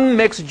had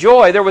unmixed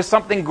joy. There was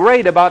something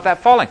great about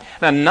that falling.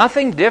 Now,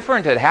 nothing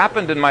different had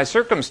happened in my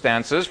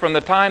circumstances from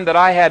the time that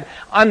I had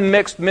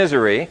unmixed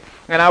misery,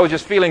 and I was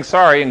just feeling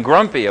sorry and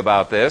grumpy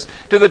about this,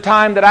 to the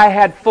time that I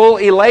had full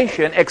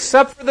elation,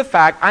 except for the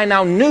fact I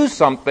now knew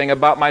something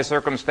about my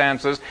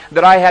circumstances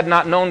that I had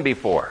not known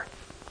before.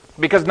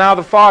 Because now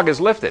the fog is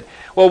lifted.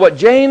 Well, what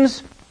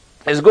James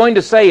is going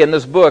to say in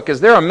this book is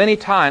there are many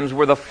times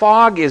where the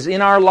fog is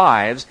in our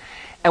lives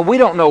and we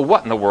don't know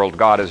what in the world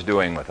God is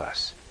doing with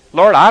us.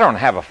 Lord, I don't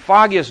have a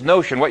foggiest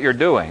notion what you're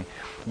doing.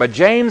 But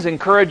James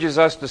encourages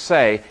us to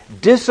say,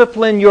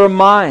 discipline your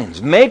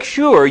minds. Make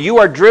sure you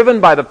are driven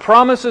by the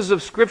promises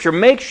of Scripture.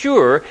 Make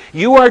sure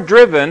you are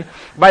driven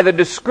by the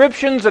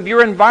descriptions of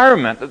your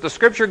environment that the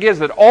Scripture gives,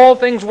 that all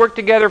things work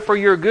together for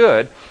your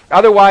good.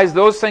 Otherwise,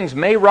 those things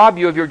may rob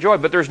you of your joy,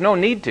 but there's no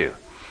need to.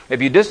 If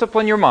you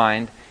discipline your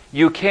mind,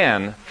 you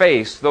can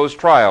face those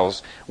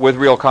trials with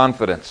real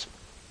confidence.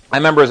 I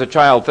remember as a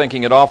child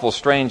thinking it awful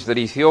strange that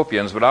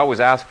Ethiopians would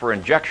always ask for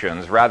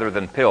injections rather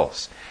than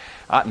pills.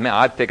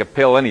 I'd take a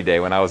pill any day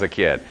when I was a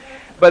kid.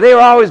 But they were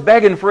always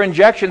begging for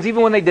injections,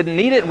 even when they didn't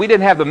need it. We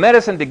didn't have the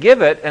medicine to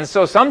give it, and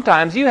so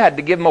sometimes you had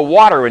to give them a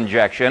water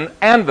injection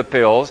and the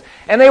pills,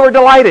 and they were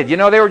delighted.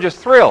 They were just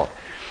thrilled.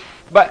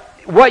 But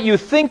what you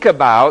think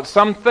about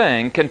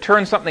something can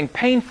turn something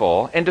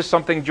painful into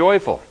something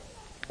joyful.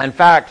 In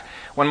fact,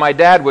 when my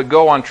dad would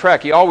go on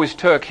trek, he always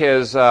took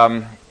his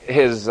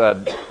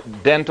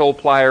dental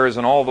pliers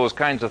and all those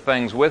kinds of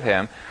things with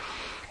him.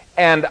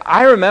 And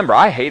I remember,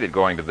 I hated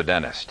going to the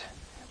dentist.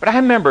 But I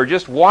remember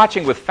just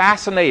watching with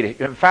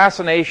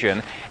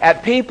fascination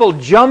at people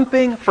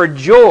jumping for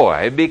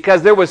joy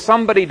because there was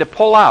somebody to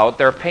pull out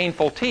their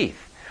painful teeth.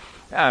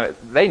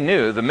 They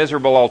knew the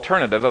miserable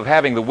alternative of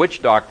having the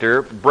witch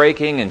doctor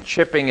breaking and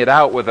chipping it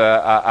out with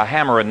a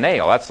hammer and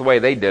nail. That's the way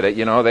they did it.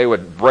 You know, they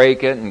would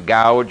break it and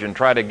gouge and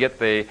try to get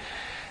the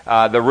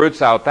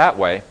roots out that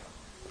way.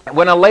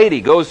 When a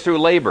lady goes through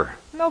labor,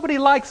 nobody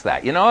likes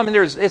that. You know, I mean,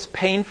 it's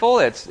painful.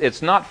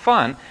 It's not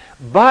fun.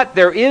 But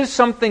there is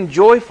something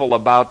joyful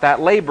about that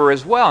labor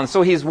as well. And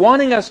so he's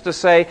wanting us to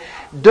say,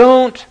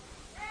 don't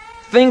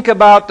think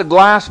about the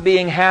glass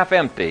being half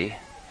empty.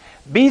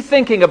 Be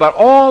thinking about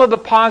all of the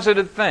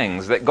positive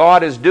things that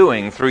God is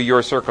doing through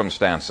your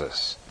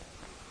circumstances.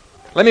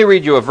 Let me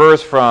read you a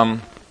verse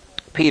from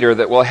Peter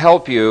that will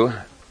help you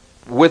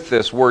with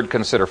this word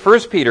consider.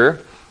 1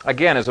 Peter,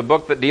 again, is a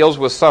book that deals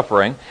with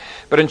suffering.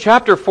 But in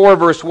chapter 4,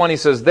 verse 1, he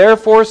says,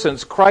 "Therefore,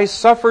 since Christ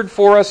suffered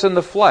for us in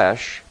the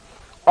flesh,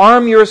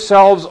 arm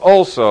yourselves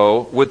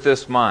also with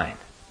this mind."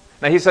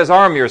 Now he says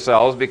arm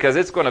yourselves because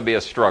it's going to be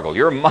a struggle.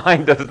 Your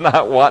mind does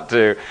not want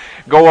to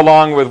go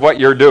along with what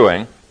you're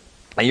doing.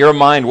 And your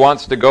mind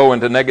wants to go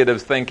into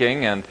negative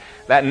thinking, and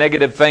that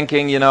negative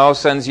thinking, you know,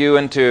 sends you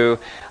into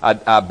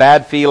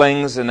bad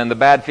feelings, and then the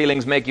bad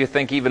feelings make you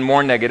think even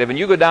more negative, and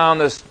you go down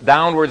this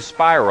downward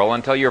spiral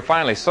until you're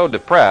finally so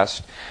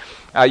depressed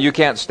you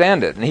can't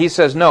stand it. And he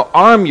says, no,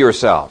 arm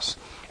yourselves.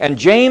 And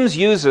James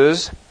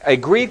uses a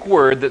Greek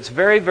word that's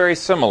very, very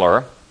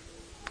similar.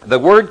 The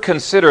word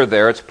consider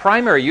there, its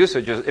primary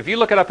usage is, if you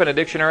look it up in a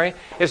dictionary,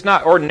 it's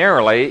not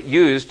ordinarily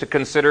used to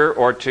consider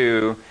or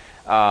to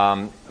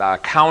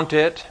count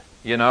it,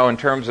 you know, in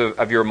terms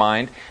of your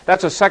mind.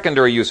 That's a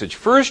secondary usage.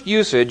 First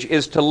usage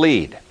is to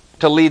lead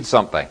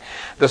something.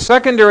 The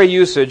secondary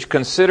usage,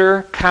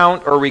 consider,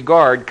 count, or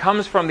regard,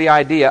 comes from the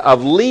idea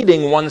of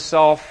leading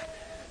oneself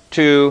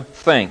to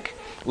think.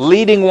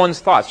 Leading one's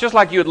thoughts. Just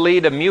like you'd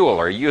lead a mule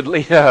or you'd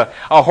lead a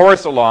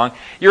horse along.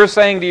 You're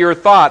saying to your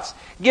thoughts,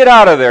 get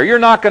out of there. You're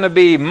not going to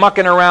be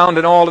mucking around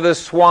in all of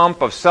this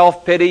swamp of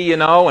self-pity, you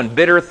know, and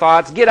bitter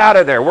thoughts. Get out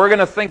of there. We're going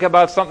to think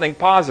about something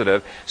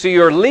positive. So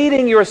you're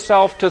leading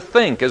yourself to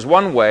think is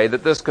one way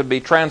that this could be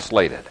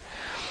translated.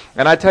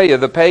 And I tell you,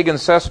 the pagan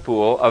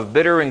cesspool of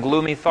bitter and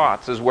gloomy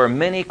thoughts is where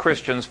many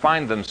Christians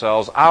find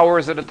themselves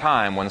hours at a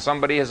time when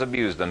somebody has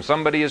abused them,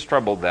 somebody has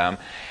troubled them.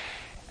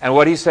 And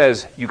what he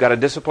says, you got to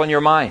discipline your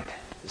mind.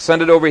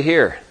 Send it over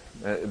here.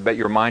 But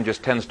your mind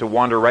just tends to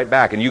wander right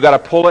back. And you got to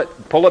pull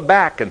it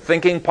back and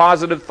thinking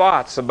positive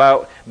thoughts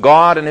about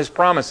God and His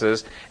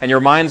promises. And your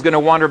mind's going to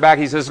wander back.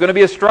 He says it's going to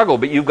be a struggle,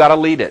 but you've got to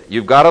lead it.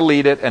 You've got to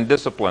lead it and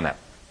discipline it.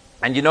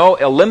 And you know,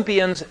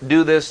 Olympians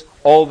do this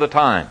all the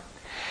time.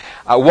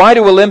 Why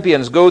do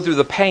Olympians go through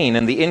the pain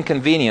and the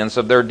inconvenience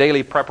of their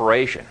daily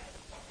preparation?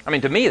 I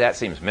mean, to me, that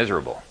seems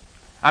miserable.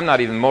 I'm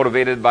not even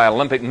motivated by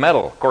Olympic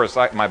medal. Of course,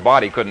 my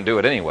body couldn't do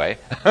it anyway.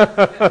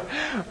 But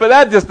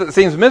that just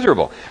seems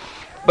miserable.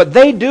 But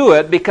they do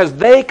it because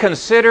they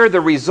consider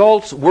the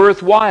results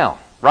worthwhile,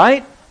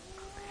 right?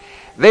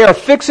 They are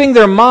fixing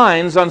their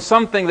minds on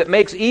something that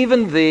makes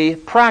even the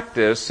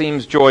practice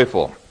seems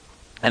joyful.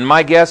 And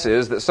my guess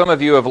is that some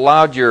of you have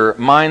allowed your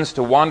minds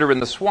to wander in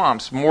the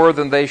swamps more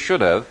than they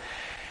should have.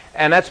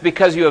 And that's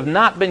because you have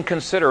not been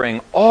considering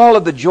all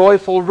of the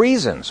joyful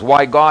reasons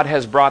why God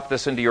has brought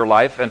this into your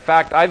life. In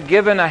fact, I've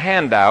given a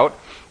handout.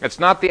 It's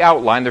not the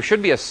outline. There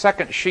should be a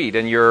second sheet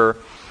in your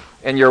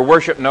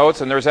worship notes,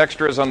 and there's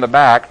extras on the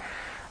back.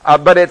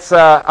 But it's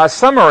a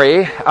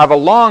summary of a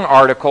long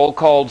article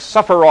called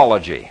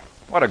Sufferology.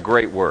 What a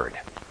great word.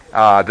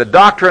 The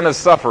doctrine of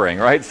suffering,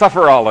 right?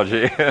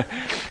 Sufferology.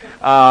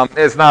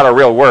 It's not a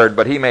real word,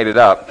 but he made it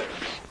up.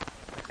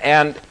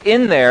 And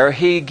in there,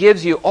 he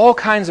gives you all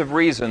kinds of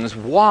reasons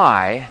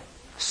why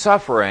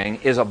suffering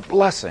is a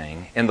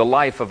blessing in the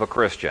life of a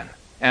Christian.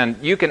 And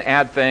you can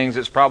add things.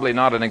 It's probably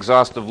not an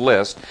exhaustive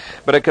list,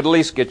 but it could at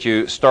least get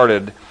you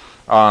started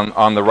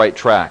on the right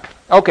track.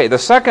 Okay, the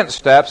second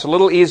step's a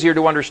little easier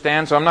to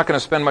understand, so I'm not going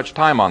to spend much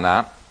time on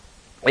that.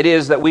 It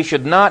is that we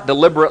should not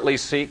deliberately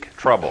seek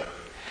trouble.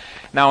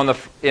 Now,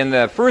 in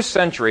the first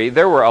century,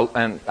 there were,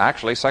 and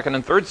actually second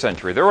and third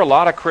century, there were a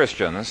lot of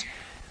Christians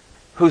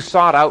who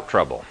sought out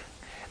trouble.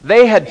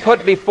 They had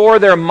put before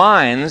their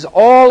minds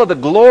all of the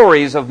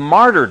glories of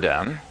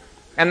martyrdom,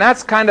 and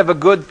that's kind of a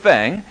good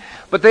thing,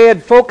 but they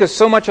had focused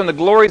so much on the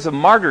glories of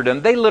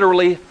martyrdom, they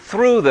literally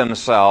threw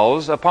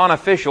themselves upon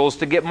officials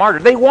to get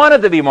martyred. They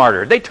wanted to be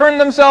martyred. They turned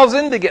themselves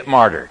in to get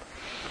martyred.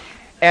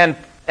 And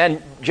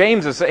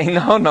James is saying,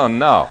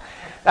 no.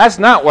 That's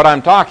not what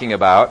I'm talking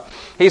about.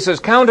 He says,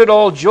 count it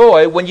all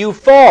joy when you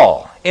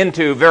fall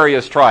into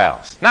various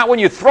trials. Not when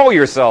you throw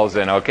yourselves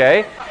in,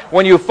 okay?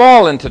 When you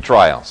fall into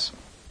trials.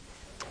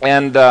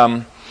 And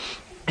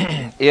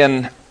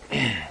in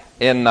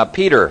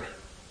Peter,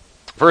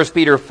 1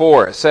 Peter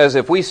 4, it says,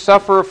 if we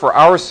suffer for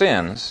our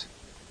sins,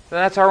 then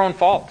that's our own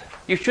fault.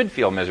 You should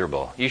feel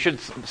miserable. You should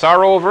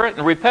sorrow over it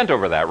and repent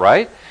over that,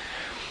 right?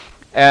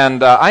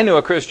 And I knew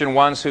a Christian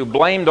once who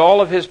blamed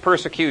all of his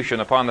persecution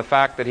upon the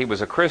fact that he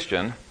was a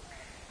Christian.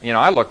 You know,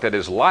 I looked at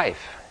his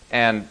life,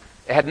 and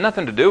it had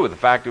nothing to do with the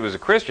fact he was a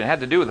Christian. It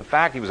had to do with the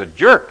fact he was a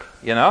jerk,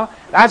 you know.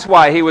 That's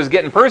why he was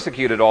getting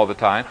persecuted all the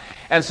time.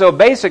 And so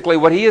basically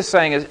what he is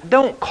saying is,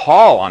 don't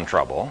call on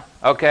trouble,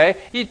 okay?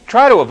 You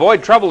try to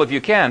avoid trouble if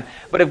you can,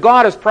 but if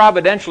God has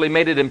providentially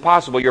made it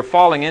impossible, you're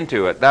falling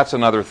into it. That's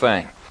another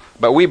thing.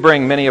 But we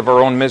bring many of our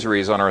own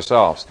miseries on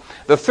ourselves.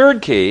 The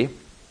third key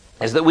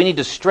is that we need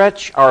to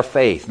stretch our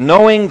faith,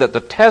 knowing that the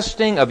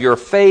testing of your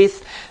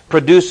faith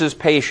produces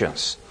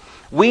patience.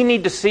 We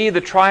need to see the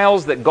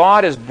trials that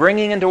God is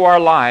bringing into our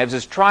lives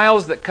as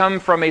trials that come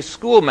from a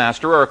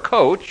schoolmaster or a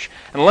coach,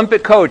 an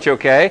Olympic coach,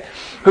 okay,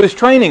 who's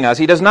training us.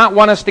 He does not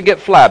want us to get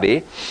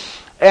flabby.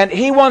 And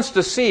He wants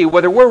to see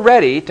whether we're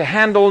ready to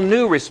handle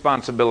new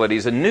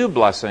responsibilities and new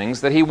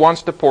blessings that He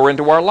wants to pour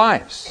into our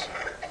lives.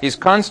 He's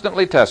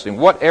constantly testing.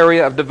 What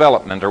area of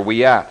development are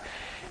we at?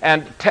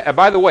 And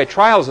by the way,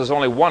 trials is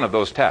only one of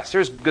those tests.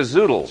 There's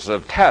gazoodles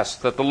of tests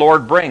that the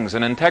Lord brings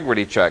and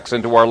integrity checks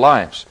into our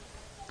lives.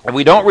 If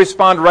we don't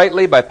respond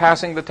rightly by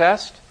passing the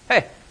test,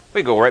 hey,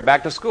 we go right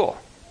back to school.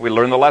 We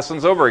learn the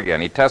lessons over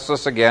again. He tests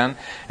us again,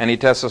 and He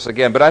tests us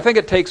again. But I think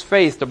it takes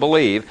faith to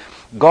believe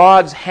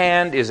God's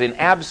hand is in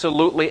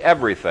absolutely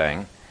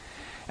everything,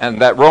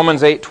 and that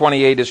Romans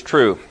 8:28 is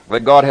true,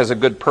 that God has a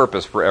good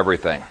purpose for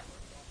everything.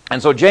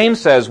 And so James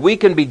says we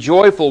can be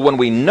joyful when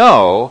we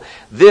know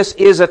this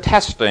is a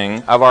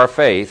testing of our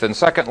faith, and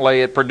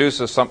secondly, it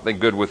produces something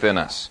good within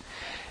us.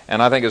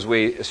 And I think as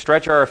we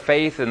stretch our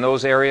faith in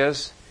those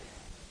areas,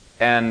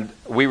 and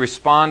we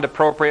respond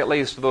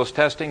appropriately to those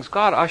testings,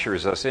 God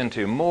ushers us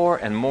into more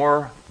and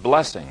more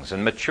blessings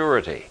and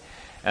maturity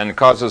and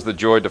causes the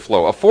joy to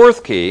flow. A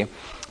fourth key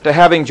to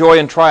having joy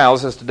in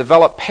trials is to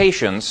develop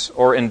patience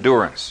or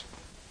endurance.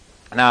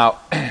 Now,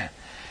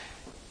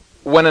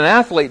 when an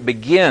athlete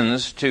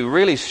begins to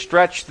really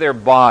stretch their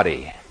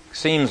body,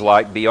 seems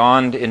like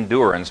beyond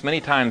endurance,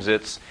 many times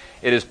it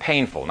is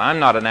painful. Now, I'm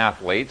not an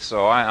athlete,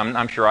 so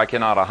I'm sure I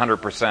cannot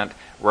 100%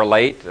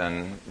 relate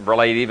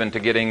even to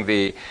getting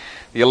the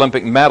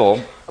Olympic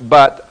medal,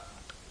 but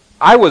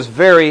I was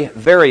very,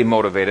 very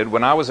motivated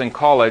when I was in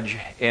college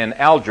in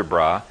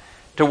algebra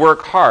to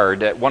work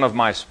hard at one of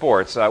my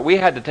sports. We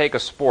had to take a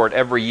sport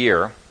every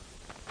year,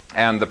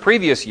 and the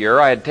previous year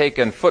I had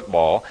taken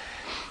football,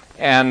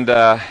 and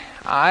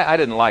I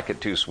didn't like it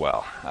too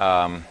swell.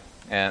 And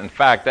in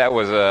fact, that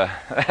was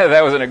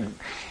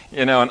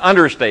an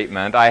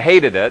understatement. I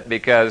hated it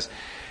because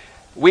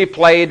we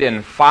played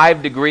in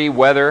 5-degree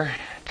weather,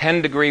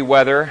 10-degree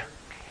weather,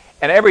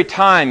 and every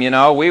time,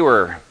 we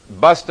were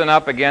busting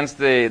up against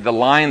the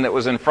line that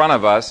was in front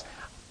of us,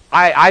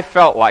 I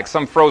felt like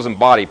some frozen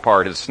body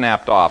part had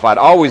snapped off. I'd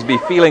always be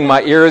feeling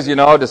my ears,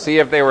 to see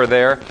if they were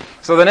there.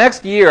 So the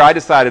next year I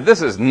decided,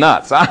 this is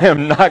nuts. I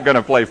am not going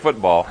to play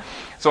football.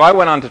 So I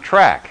went on to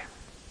track.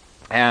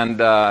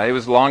 And it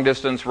was long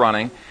distance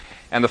running.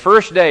 And the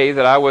first day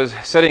that I was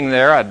sitting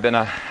there, I'd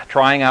been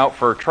trying out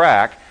for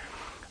track,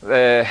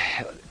 the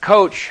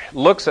coach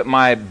looks at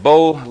my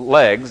bow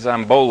legs,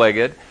 I'm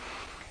bow-legged,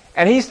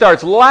 and he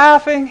starts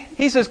laughing.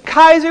 He says,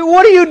 "Kaiser,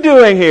 what are you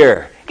doing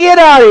here? Get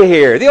out of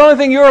here. The only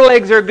thing your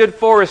legs are good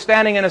for is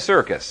standing in a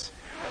circus."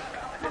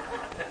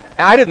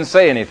 And I didn't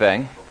say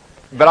anything,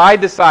 but I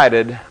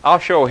decided I'll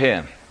show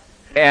him.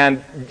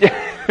 And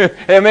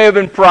it may have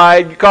been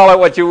pride, call it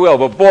what you will,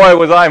 but boy,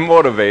 was I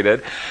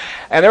motivated.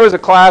 And there was a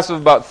class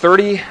of about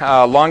 30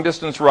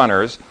 long-distance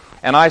runners,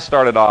 and I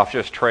started off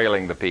just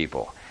trailing the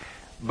people.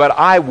 But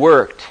I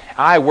worked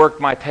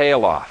my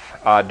tail off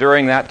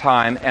during that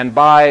time, and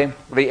by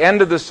the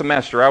end of the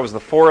semester, I was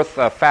the fourth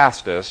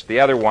fastest.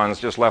 The other ones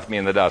just left me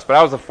in the dust, but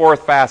I was the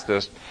fourth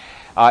fastest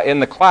in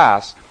the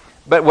class.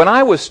 But when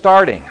I was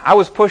starting, I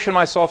was pushing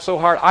myself so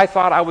hard, I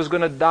thought I was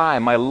going to die.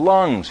 My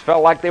lungs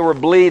felt like they were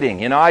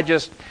bleeding. It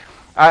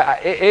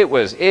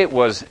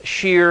was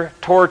sheer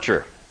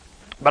torture.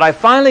 But I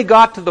finally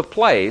got to the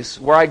place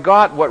where I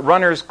got what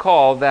runners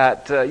call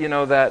that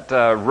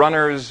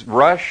runner's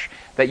rush,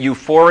 that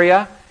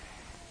euphoria.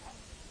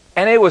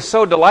 And it was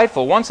so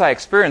delightful. Once I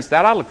experienced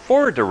that, I looked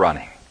forward to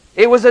running.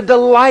 It was a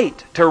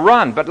delight to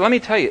run, but let me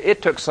tell you,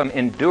 it took some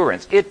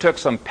endurance. It took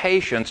some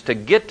patience to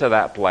get to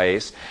that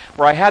place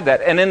where I had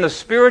that. And in the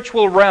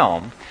spiritual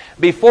realm,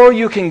 before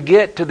you can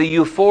get to the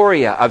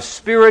euphoria of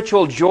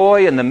spiritual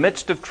joy in the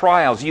midst of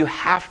trials, you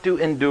have to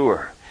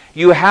endure.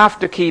 You have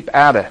to keep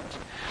at it.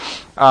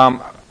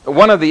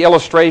 One of the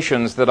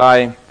illustrations that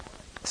I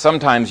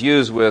sometimes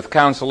use with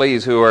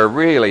counselees who are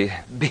really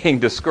being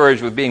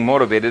discouraged with being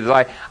motivated is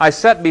I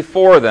set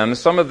before them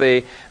some of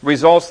the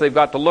results they've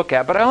got to look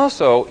at, but I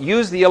also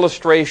use the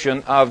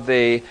illustration of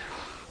the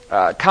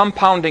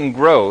compounding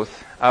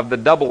growth of the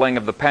doubling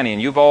of the penny.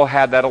 And you've all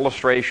had that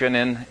illustration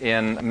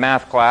in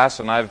math class,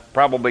 and I've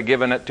probably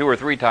given it 2 or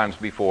 3 times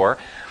before.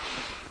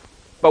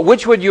 But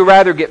which would you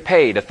rather get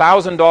paid,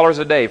 $1,000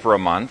 a day for a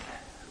month,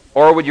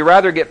 or would you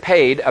rather get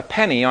paid a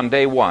penny on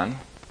day 1,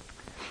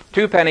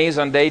 2 pennies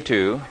on day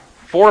 2,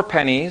 4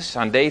 pennies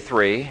on day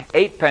 3,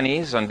 8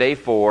 pennies on day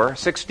 4,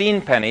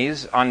 16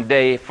 pennies on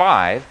day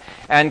 5,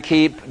 and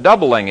keep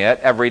doubling it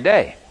every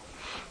day.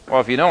 Well,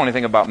 if you know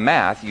anything about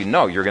math, you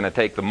know you're going to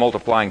take the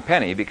multiplying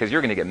penny because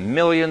you're going to get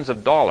millions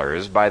of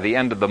dollars by the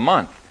end of the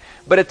month.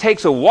 But it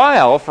takes a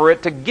while for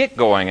it to get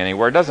going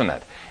anywhere, doesn't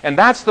it? And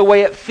that's the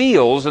way it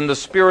feels in the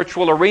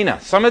spiritual arena.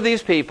 Some of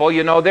these people,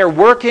 they're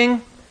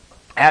working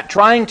at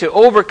trying to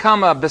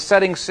overcome a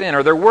besetting sin,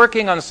 or they're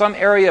working on some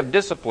area of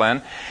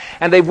discipline,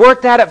 and they've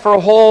worked at it for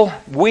a whole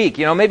week,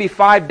 maybe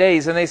 5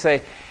 days, and they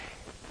say,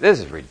 this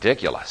is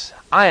ridiculous.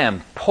 I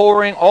am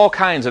pouring all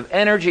kinds of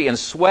energy and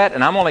sweat,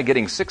 and I'm only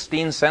getting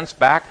 16 cents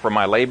back for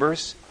my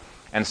labors.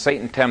 And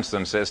Satan tempts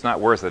them and says, it's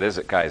not worth it, is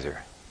it,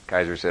 Kaiser?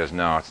 Kaiser says,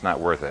 no, it's not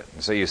worth it.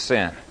 And so you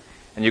sin,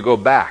 and you go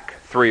back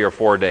 3 or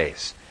 4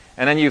 days.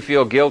 And then you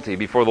feel guilty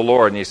before the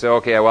Lord, and you say,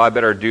 okay, well, I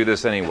better do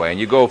this anyway. And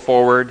you go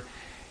forward,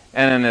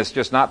 and then it's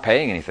just not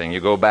paying anything. You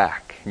go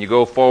back, and you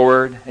go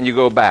forward, and you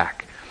go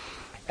back.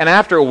 And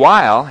after a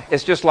while,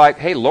 it's just like,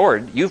 hey,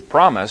 Lord, you've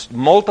promised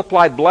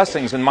multiplied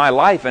blessings in my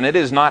life, and it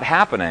is not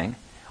happening.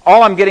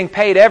 All I'm getting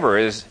paid ever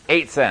is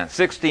 8 cents,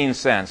 16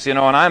 cents, and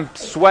I'm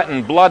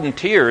sweating blood and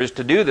tears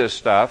to do this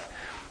stuff.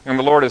 And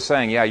the Lord is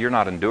saying, yeah, you're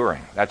not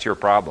enduring. That's your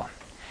problem.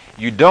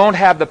 You don't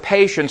have the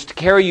patience to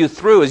carry you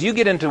through. As you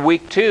get into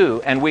week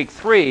 2 and week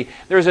 3,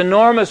 there's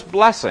enormous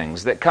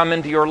blessings that come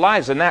into your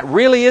lives, and that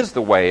really is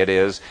the way it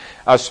is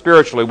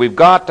spiritually. We've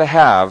got to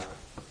have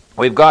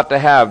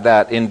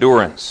that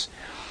endurance.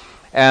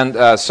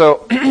 And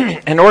so,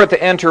 in order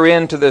to enter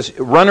into this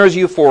runner's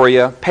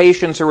euphoria,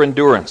 patience or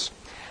endurance.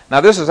 Now,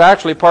 this is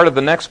actually part of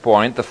the next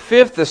point. The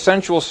 5th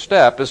essential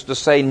step is to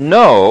say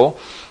no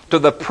to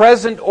the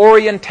present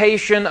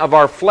orientation of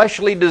our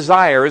fleshly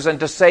desires and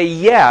to say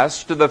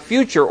yes to the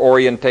future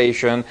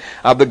orientation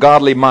of the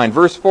godly mind.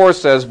 Verse 4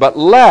 says, but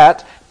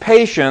let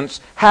patience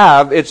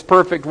have its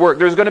perfect work.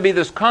 There's going to be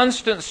this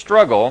constant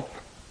struggle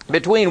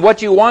between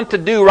what you want to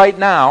do right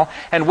now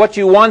and what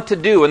you want to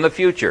do in the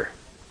future.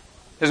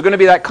 There's going to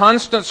be that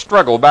constant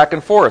struggle back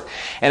and forth.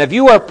 And if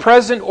you are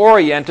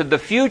present-oriented, the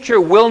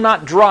future will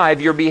not drive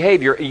your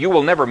behavior. You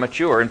will never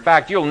mature. In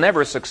fact, you'll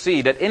never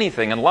succeed at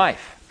anything in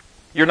life.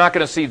 You're not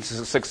going to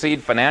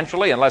succeed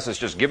financially unless it's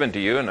just given to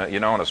you in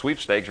a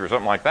sweepstakes or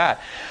something like that.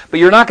 But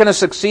you're not going to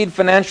succeed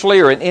financially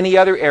or in any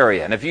other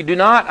area. And if you do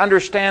not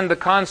understand the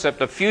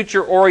concept of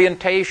future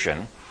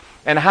orientation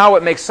and how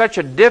it makes such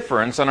a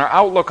difference in our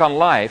outlook on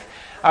life,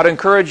 I'd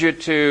encourage you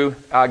to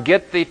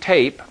get the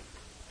tape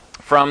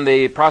from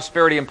the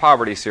Prosperity and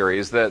Poverty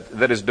series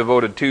that is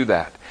devoted to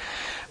that.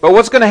 But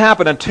what's going to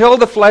happen until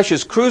the flesh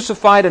is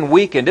crucified and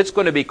weakened, it's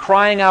going to be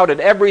crying out at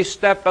every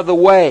step of the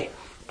way,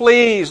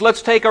 please,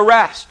 let's take a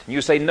rest.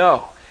 You say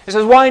no. He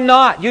says, why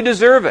not? You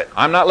deserve it.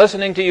 I'm not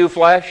listening to you,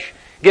 flesh.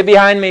 Get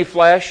behind me,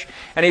 flesh.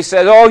 And he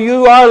says, oh,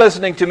 you are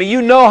listening to me.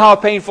 You know how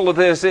painful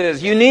this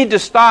is. You need to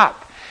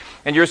stop.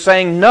 And you're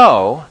saying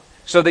no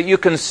so that you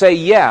can say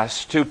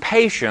yes to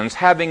patience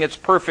having its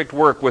perfect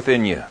work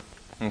within you.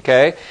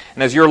 Okay?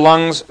 And as your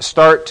lungs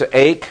start to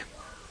ache,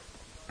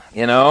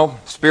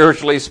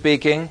 spiritually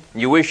speaking,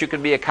 you wish you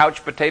could be a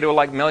couch potato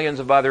like millions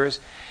of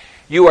others,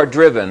 you are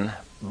driven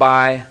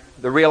by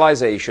the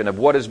realization of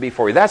what is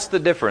before you. That's the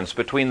difference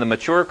between the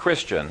mature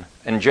Christian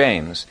in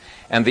James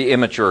and the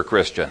immature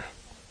Christian.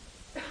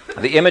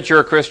 The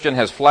immature Christian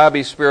has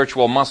flabby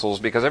spiritual muscles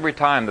because every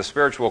time the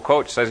spiritual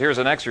coach says, here's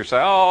an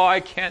exercise, oh,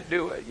 I can't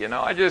do it.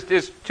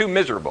 It's too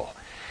miserable.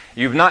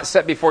 You've not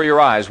set before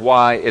your eyes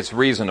why it's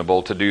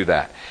reasonable to do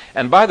that.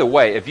 And by the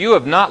way, if you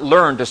have not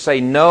learned to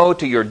say no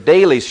to your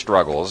daily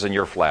struggles in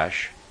your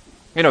flesh,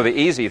 the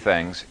easy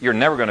things, you're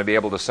never going to be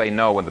able to say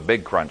no when the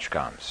big crunch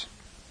comes.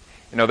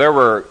 There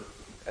were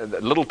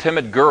little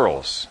timid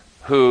girls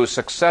who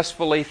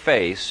successfully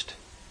faced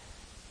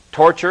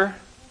torture,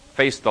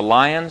 faced the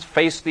lions,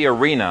 faced the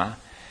arena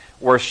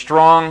where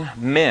strong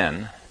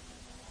men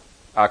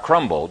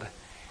crumbled.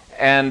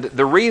 And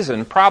the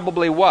reason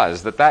probably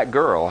was that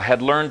girl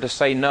had learned to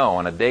say no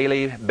on a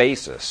daily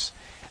basis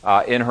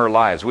in her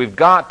lives. We've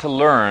got to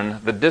learn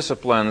the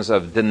disciplines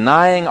of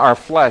denying our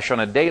flesh on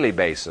a daily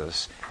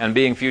basis and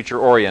being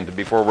future-oriented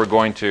before we're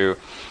going to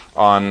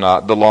on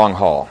the long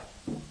haul.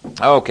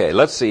 Okay,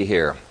 let's see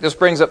here. This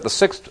brings up the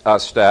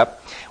 6th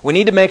step. We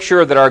need to make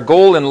sure that our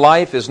goal in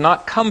life is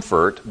not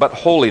comfort, but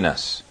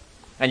holiness.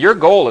 And your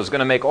goal is going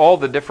to make all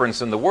the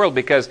difference in the world,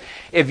 because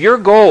if your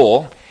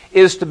goal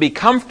is to be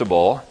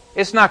comfortable,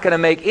 it's not going to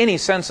make any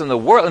sense in the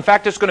world. In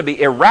fact, it's going to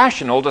be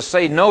irrational to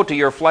say no to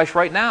your flesh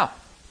right now.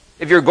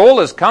 If your goal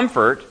is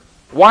comfort,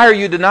 why are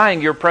you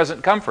denying your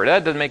present comfort?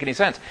 That doesn't make any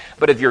sense.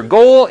 But if your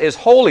goal is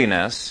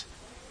holiness,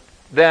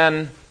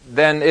 then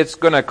it's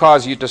going to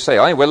cause you to say,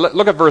 anyway,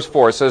 look at verse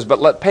 4. It says, but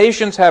let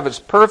patience have its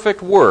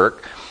perfect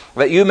work,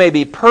 that you may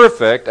be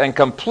perfect and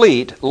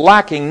complete,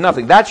 lacking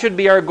nothing. That should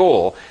be our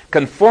goal,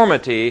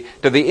 conformity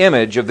to the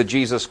image of the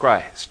Jesus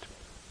Christ.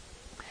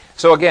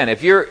 So again,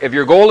 if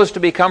your goal is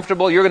to be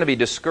comfortable, you're going to be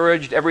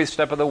discouraged every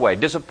step of the way,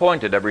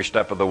 disappointed every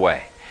step of the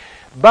way.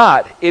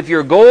 But if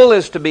your goal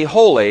is to be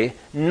holy,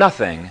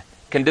 nothing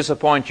can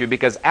disappoint you,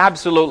 because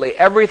absolutely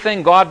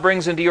everything God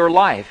brings into your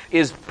life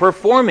is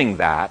performing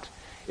that,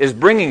 is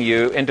bringing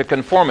you into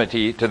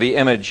conformity to the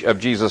image of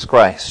Jesus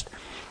Christ.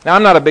 Now,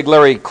 I'm not a big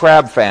Larry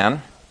Crabb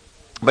fan,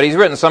 but he's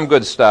written some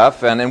good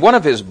stuff, and in one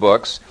of his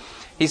books,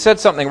 he said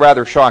something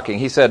rather shocking.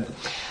 He said,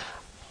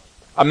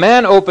 a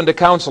man opened a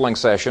counseling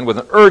session with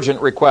an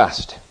urgent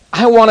request.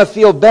 I want to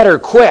feel better,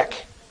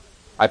 quick.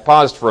 I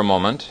paused for a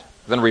moment,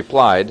 then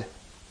replied,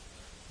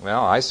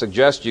 well, I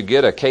suggest you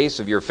get a case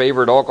of your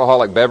favorite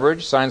alcoholic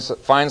beverage,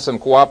 find some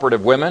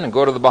cooperative women, and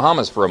go to the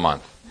Bahamas for a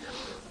month.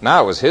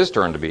 Now it was his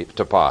turn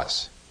to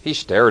pause. He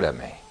stared at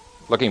me,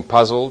 looking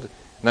puzzled, and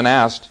then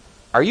asked,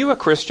 are you a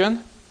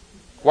Christian?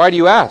 Why do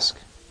you ask?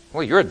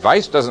 Well, your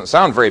advice doesn't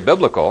sound very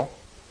biblical.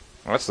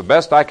 Well, that's the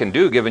best I can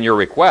do given your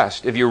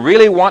request. If you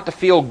really want to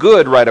feel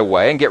good right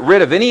away and get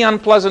rid of any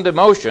unpleasant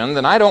emotion,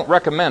 then I don't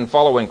recommend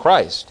following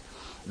Christ.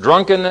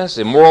 Drunkenness,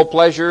 immoral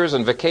pleasures,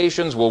 and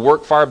vacations will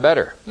work far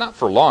better. Not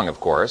for long,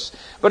 of course,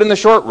 but in the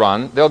short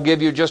run, they'll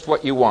give you just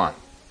what you want.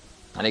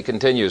 And he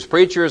continues,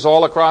 preachers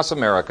all across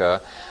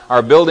America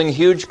are building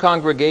huge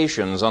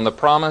congregations on the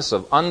promise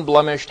of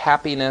unblemished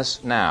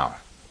happiness now.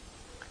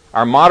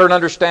 Our modern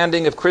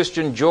understanding of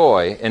Christian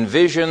joy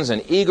envisions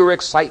an eager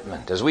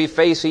excitement as we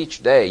face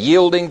each day,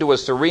 yielding to a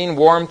serene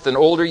warmth in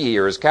older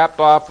years, capped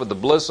off with the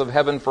bliss of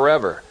heaven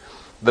forever.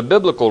 The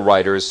biblical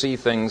writers see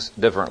things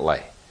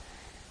differently.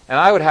 And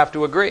I would have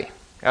to agree.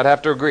 I'd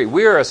have to agree.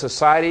 We are a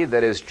society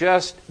that is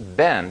just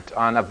bent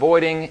on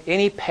avoiding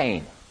any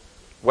pain,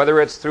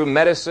 whether it's through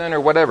medicine or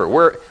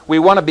whatever. We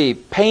want to be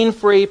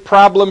pain-free,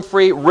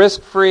 problem-free,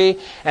 risk-free,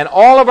 and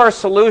all of our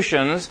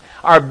solutions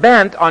are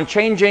bent on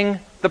changing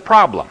the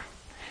problem,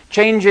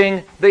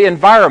 changing the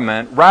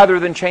environment rather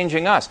than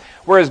changing us.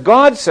 Whereas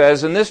God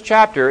says in this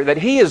chapter that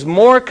He is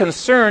more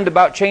concerned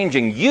about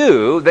changing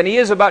you than He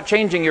is about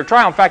changing your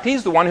trial. In fact,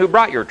 He's the one who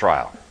brought your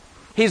trial.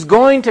 He's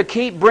going to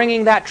keep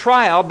bringing that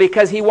trial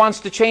because He wants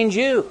to change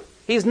you.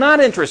 He's not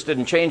interested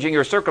in changing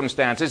your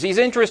circumstances. He's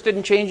interested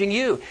in changing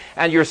you.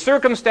 And your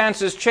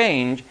circumstances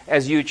change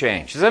as you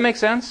change. Does that make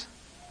sense?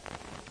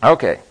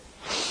 Okay.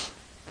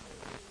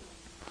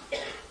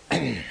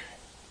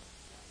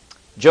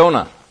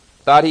 Jonah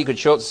thought he could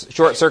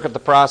short-circuit the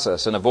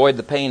process and avoid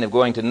the pain of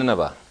going to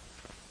Nineveh.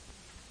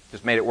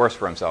 Just made it worse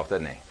for himself,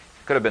 didn't he?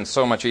 Could have been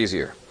so much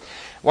easier.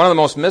 One of the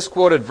most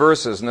misquoted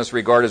verses in this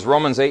regard is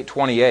Romans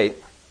 8:28.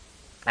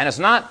 And it's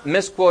not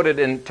misquoted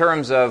in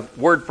terms of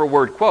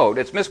word-for-word quote.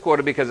 It's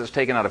misquoted because it's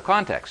taken out of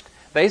context.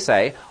 They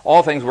say,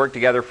 all things work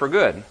together for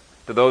good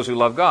to those who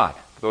love God,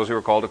 to those who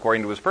are called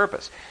according to His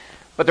purpose.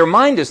 But their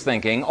mind is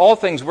thinking, all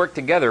things work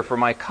together for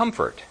my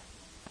comfort.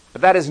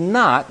 But that is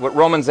not what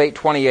Romans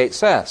 8:28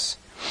 says.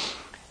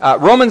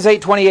 Romans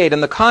 8:28, in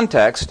the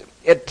context,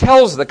 it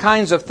tells the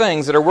kinds of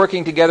things that are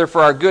working together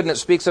for our good, and it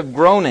speaks of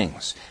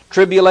groanings,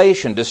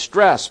 tribulation,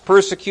 distress,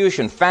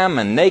 persecution,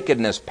 famine,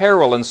 nakedness,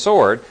 peril, and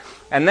sword.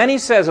 And then he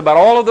says about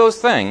all of those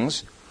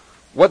things,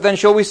 what then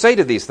shall we say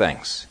to these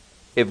things?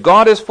 If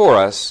God is for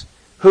us,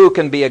 who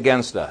can be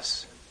against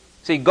us?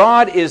 See,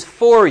 God is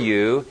for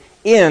you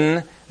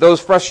in those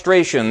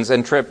frustrations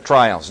and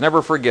trials.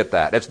 Never forget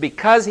that. It's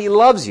because He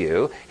loves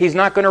you, He's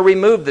not going to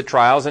remove the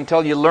trials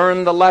until you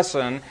learn the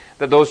lesson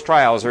that those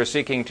trials are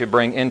seeking to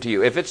bring into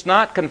you. If it's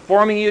not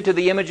conforming you to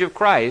the image of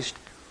Christ,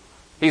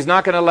 He's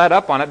not going to let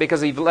up on it, because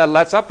He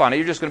lets up on it,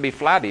 you're just going to be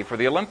flabby for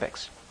the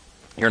Olympics.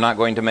 You're not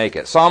going to make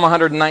it. Psalm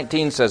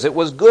 119 says, it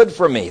was good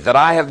for me that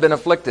I have been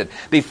afflicted.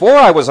 Before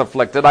I was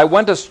afflicted, I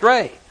went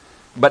astray.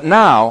 But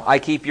now I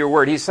keep your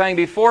word. He's saying,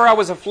 before I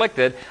was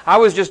afflicted, I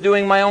was just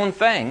doing my own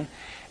thing.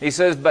 He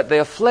says, but the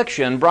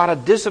affliction brought a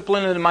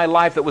discipline into my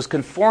life that was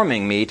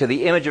conforming me to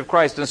the image of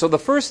Christ. And so the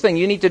first thing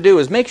you need to do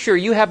is make sure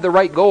you have the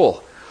right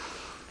goal.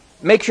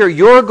 Make sure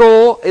your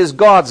goal is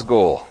God's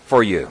goal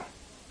for you.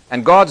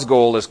 And God's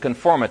goal is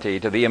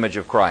conformity to the image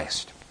of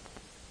Christ.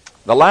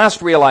 The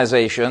last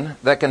realization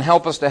that can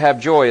help us to have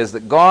joy is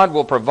that God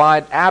will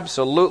provide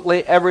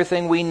absolutely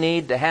everything we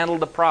need to handle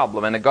the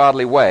problem in a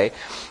godly way.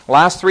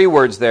 Last three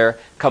words there,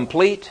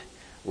 complete,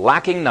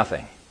 lacking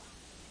nothing.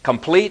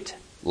 Complete,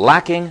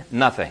 lacking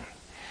nothing.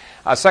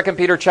 2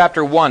 Peter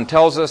chapter 1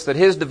 tells us that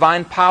His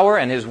divine power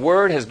and His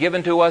word has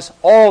given to us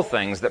all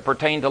things that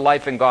pertain to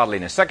life and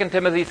godliness. 2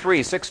 Timothy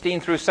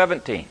 3:16 through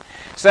 17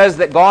 says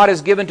that God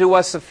has given to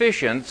us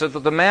sufficient so that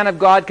the man of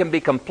God can be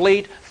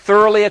complete,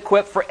 thoroughly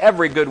equipped for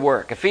every good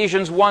work.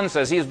 Ephesians 1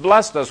 says He's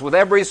blessed us with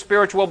every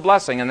spiritual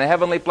blessing in the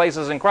heavenly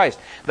places in Christ.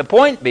 The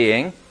point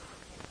being,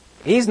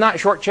 He's not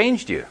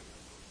shortchanged you.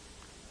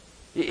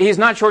 He's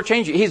not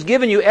shortchanged you. He's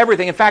given you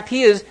everything. In fact,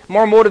 He is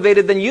more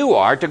motivated than you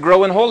are to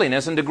grow in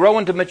holiness and to grow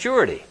into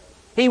maturity.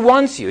 He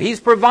wants you. He's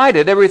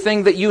provided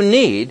everything that you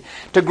need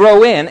to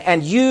grow in,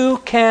 and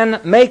you can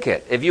make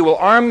it if you will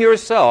arm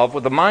yourself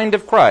with the mind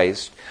of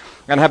Christ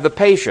and have the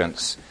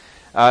patience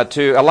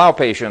to allow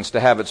patience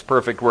to have its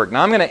perfect work.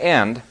 Now, I'm going to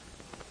end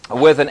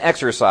with an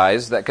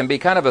exercise that can be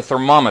kind of a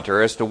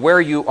thermometer as to where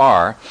you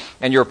are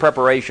in your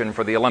preparation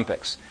for the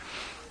Olympics.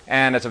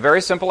 And it's a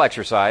very simple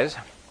exercise.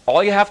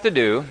 All you have to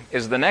do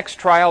is the next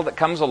trial that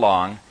comes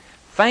along,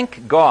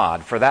 thank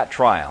God for that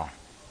trial.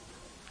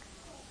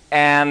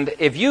 And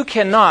if you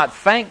cannot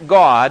thank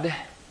God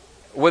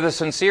with a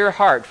sincere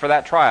heart for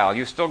that trial,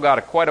 you've still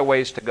got quite a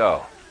ways to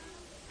go.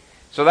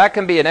 So that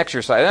can be an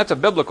exercise. And that's a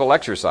biblical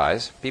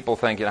exercise. People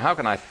think, how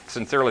can I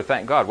sincerely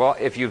thank God? Well,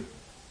 if you've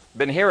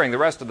been hearing the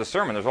rest of the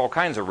sermon, there's all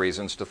kinds of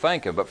reasons to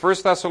thank Him. But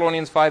 1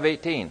 Thessalonians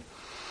 5:18,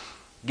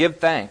 give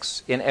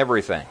thanks in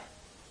everything.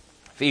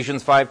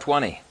 Ephesians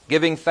 5:20,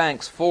 giving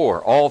thanks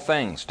for all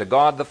things to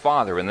God the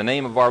Father in the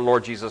name of our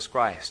Lord Jesus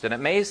Christ. And it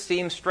may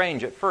seem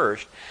strange at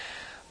first,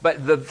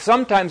 but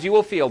sometimes you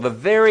will feel the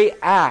very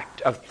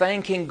act of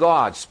thanking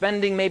God,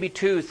 spending maybe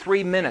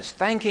 2-3 minutes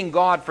thanking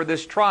God for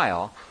this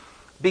trial,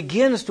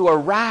 begins to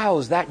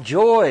arouse that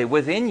joy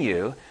within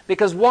you.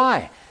 Because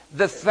why?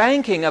 The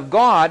thanking of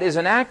God is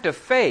an act of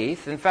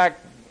faith. In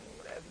fact,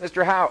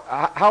 Mr.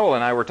 Howell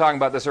and I were talking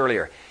about this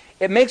earlier.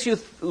 It makes you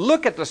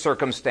look at the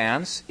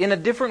circumstance in a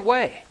different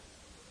way.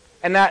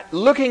 And that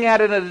looking at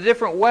it in a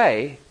different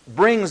way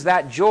brings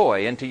that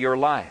joy into your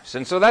lives.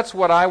 And so that's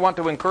what I want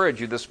to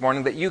encourage you this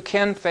morning, that you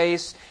can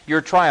face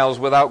your trials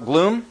without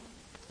gloom.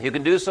 You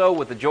can do so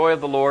with the joy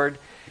of the Lord,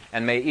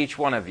 and may each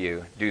one of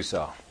you do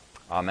so.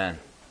 Amen.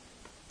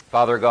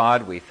 Father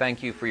God, we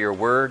thank you for your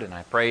word, and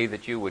I pray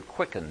that you would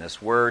quicken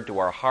this word to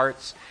our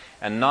hearts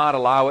and not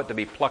allow it to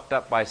be plucked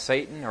up by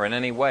Satan or in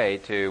any way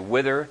to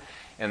wither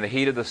in the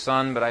heat of the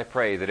sun, but I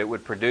pray that it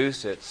would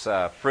produce its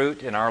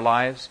fruit in our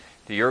lives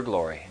to your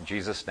glory. In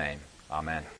Jesus' name, amen.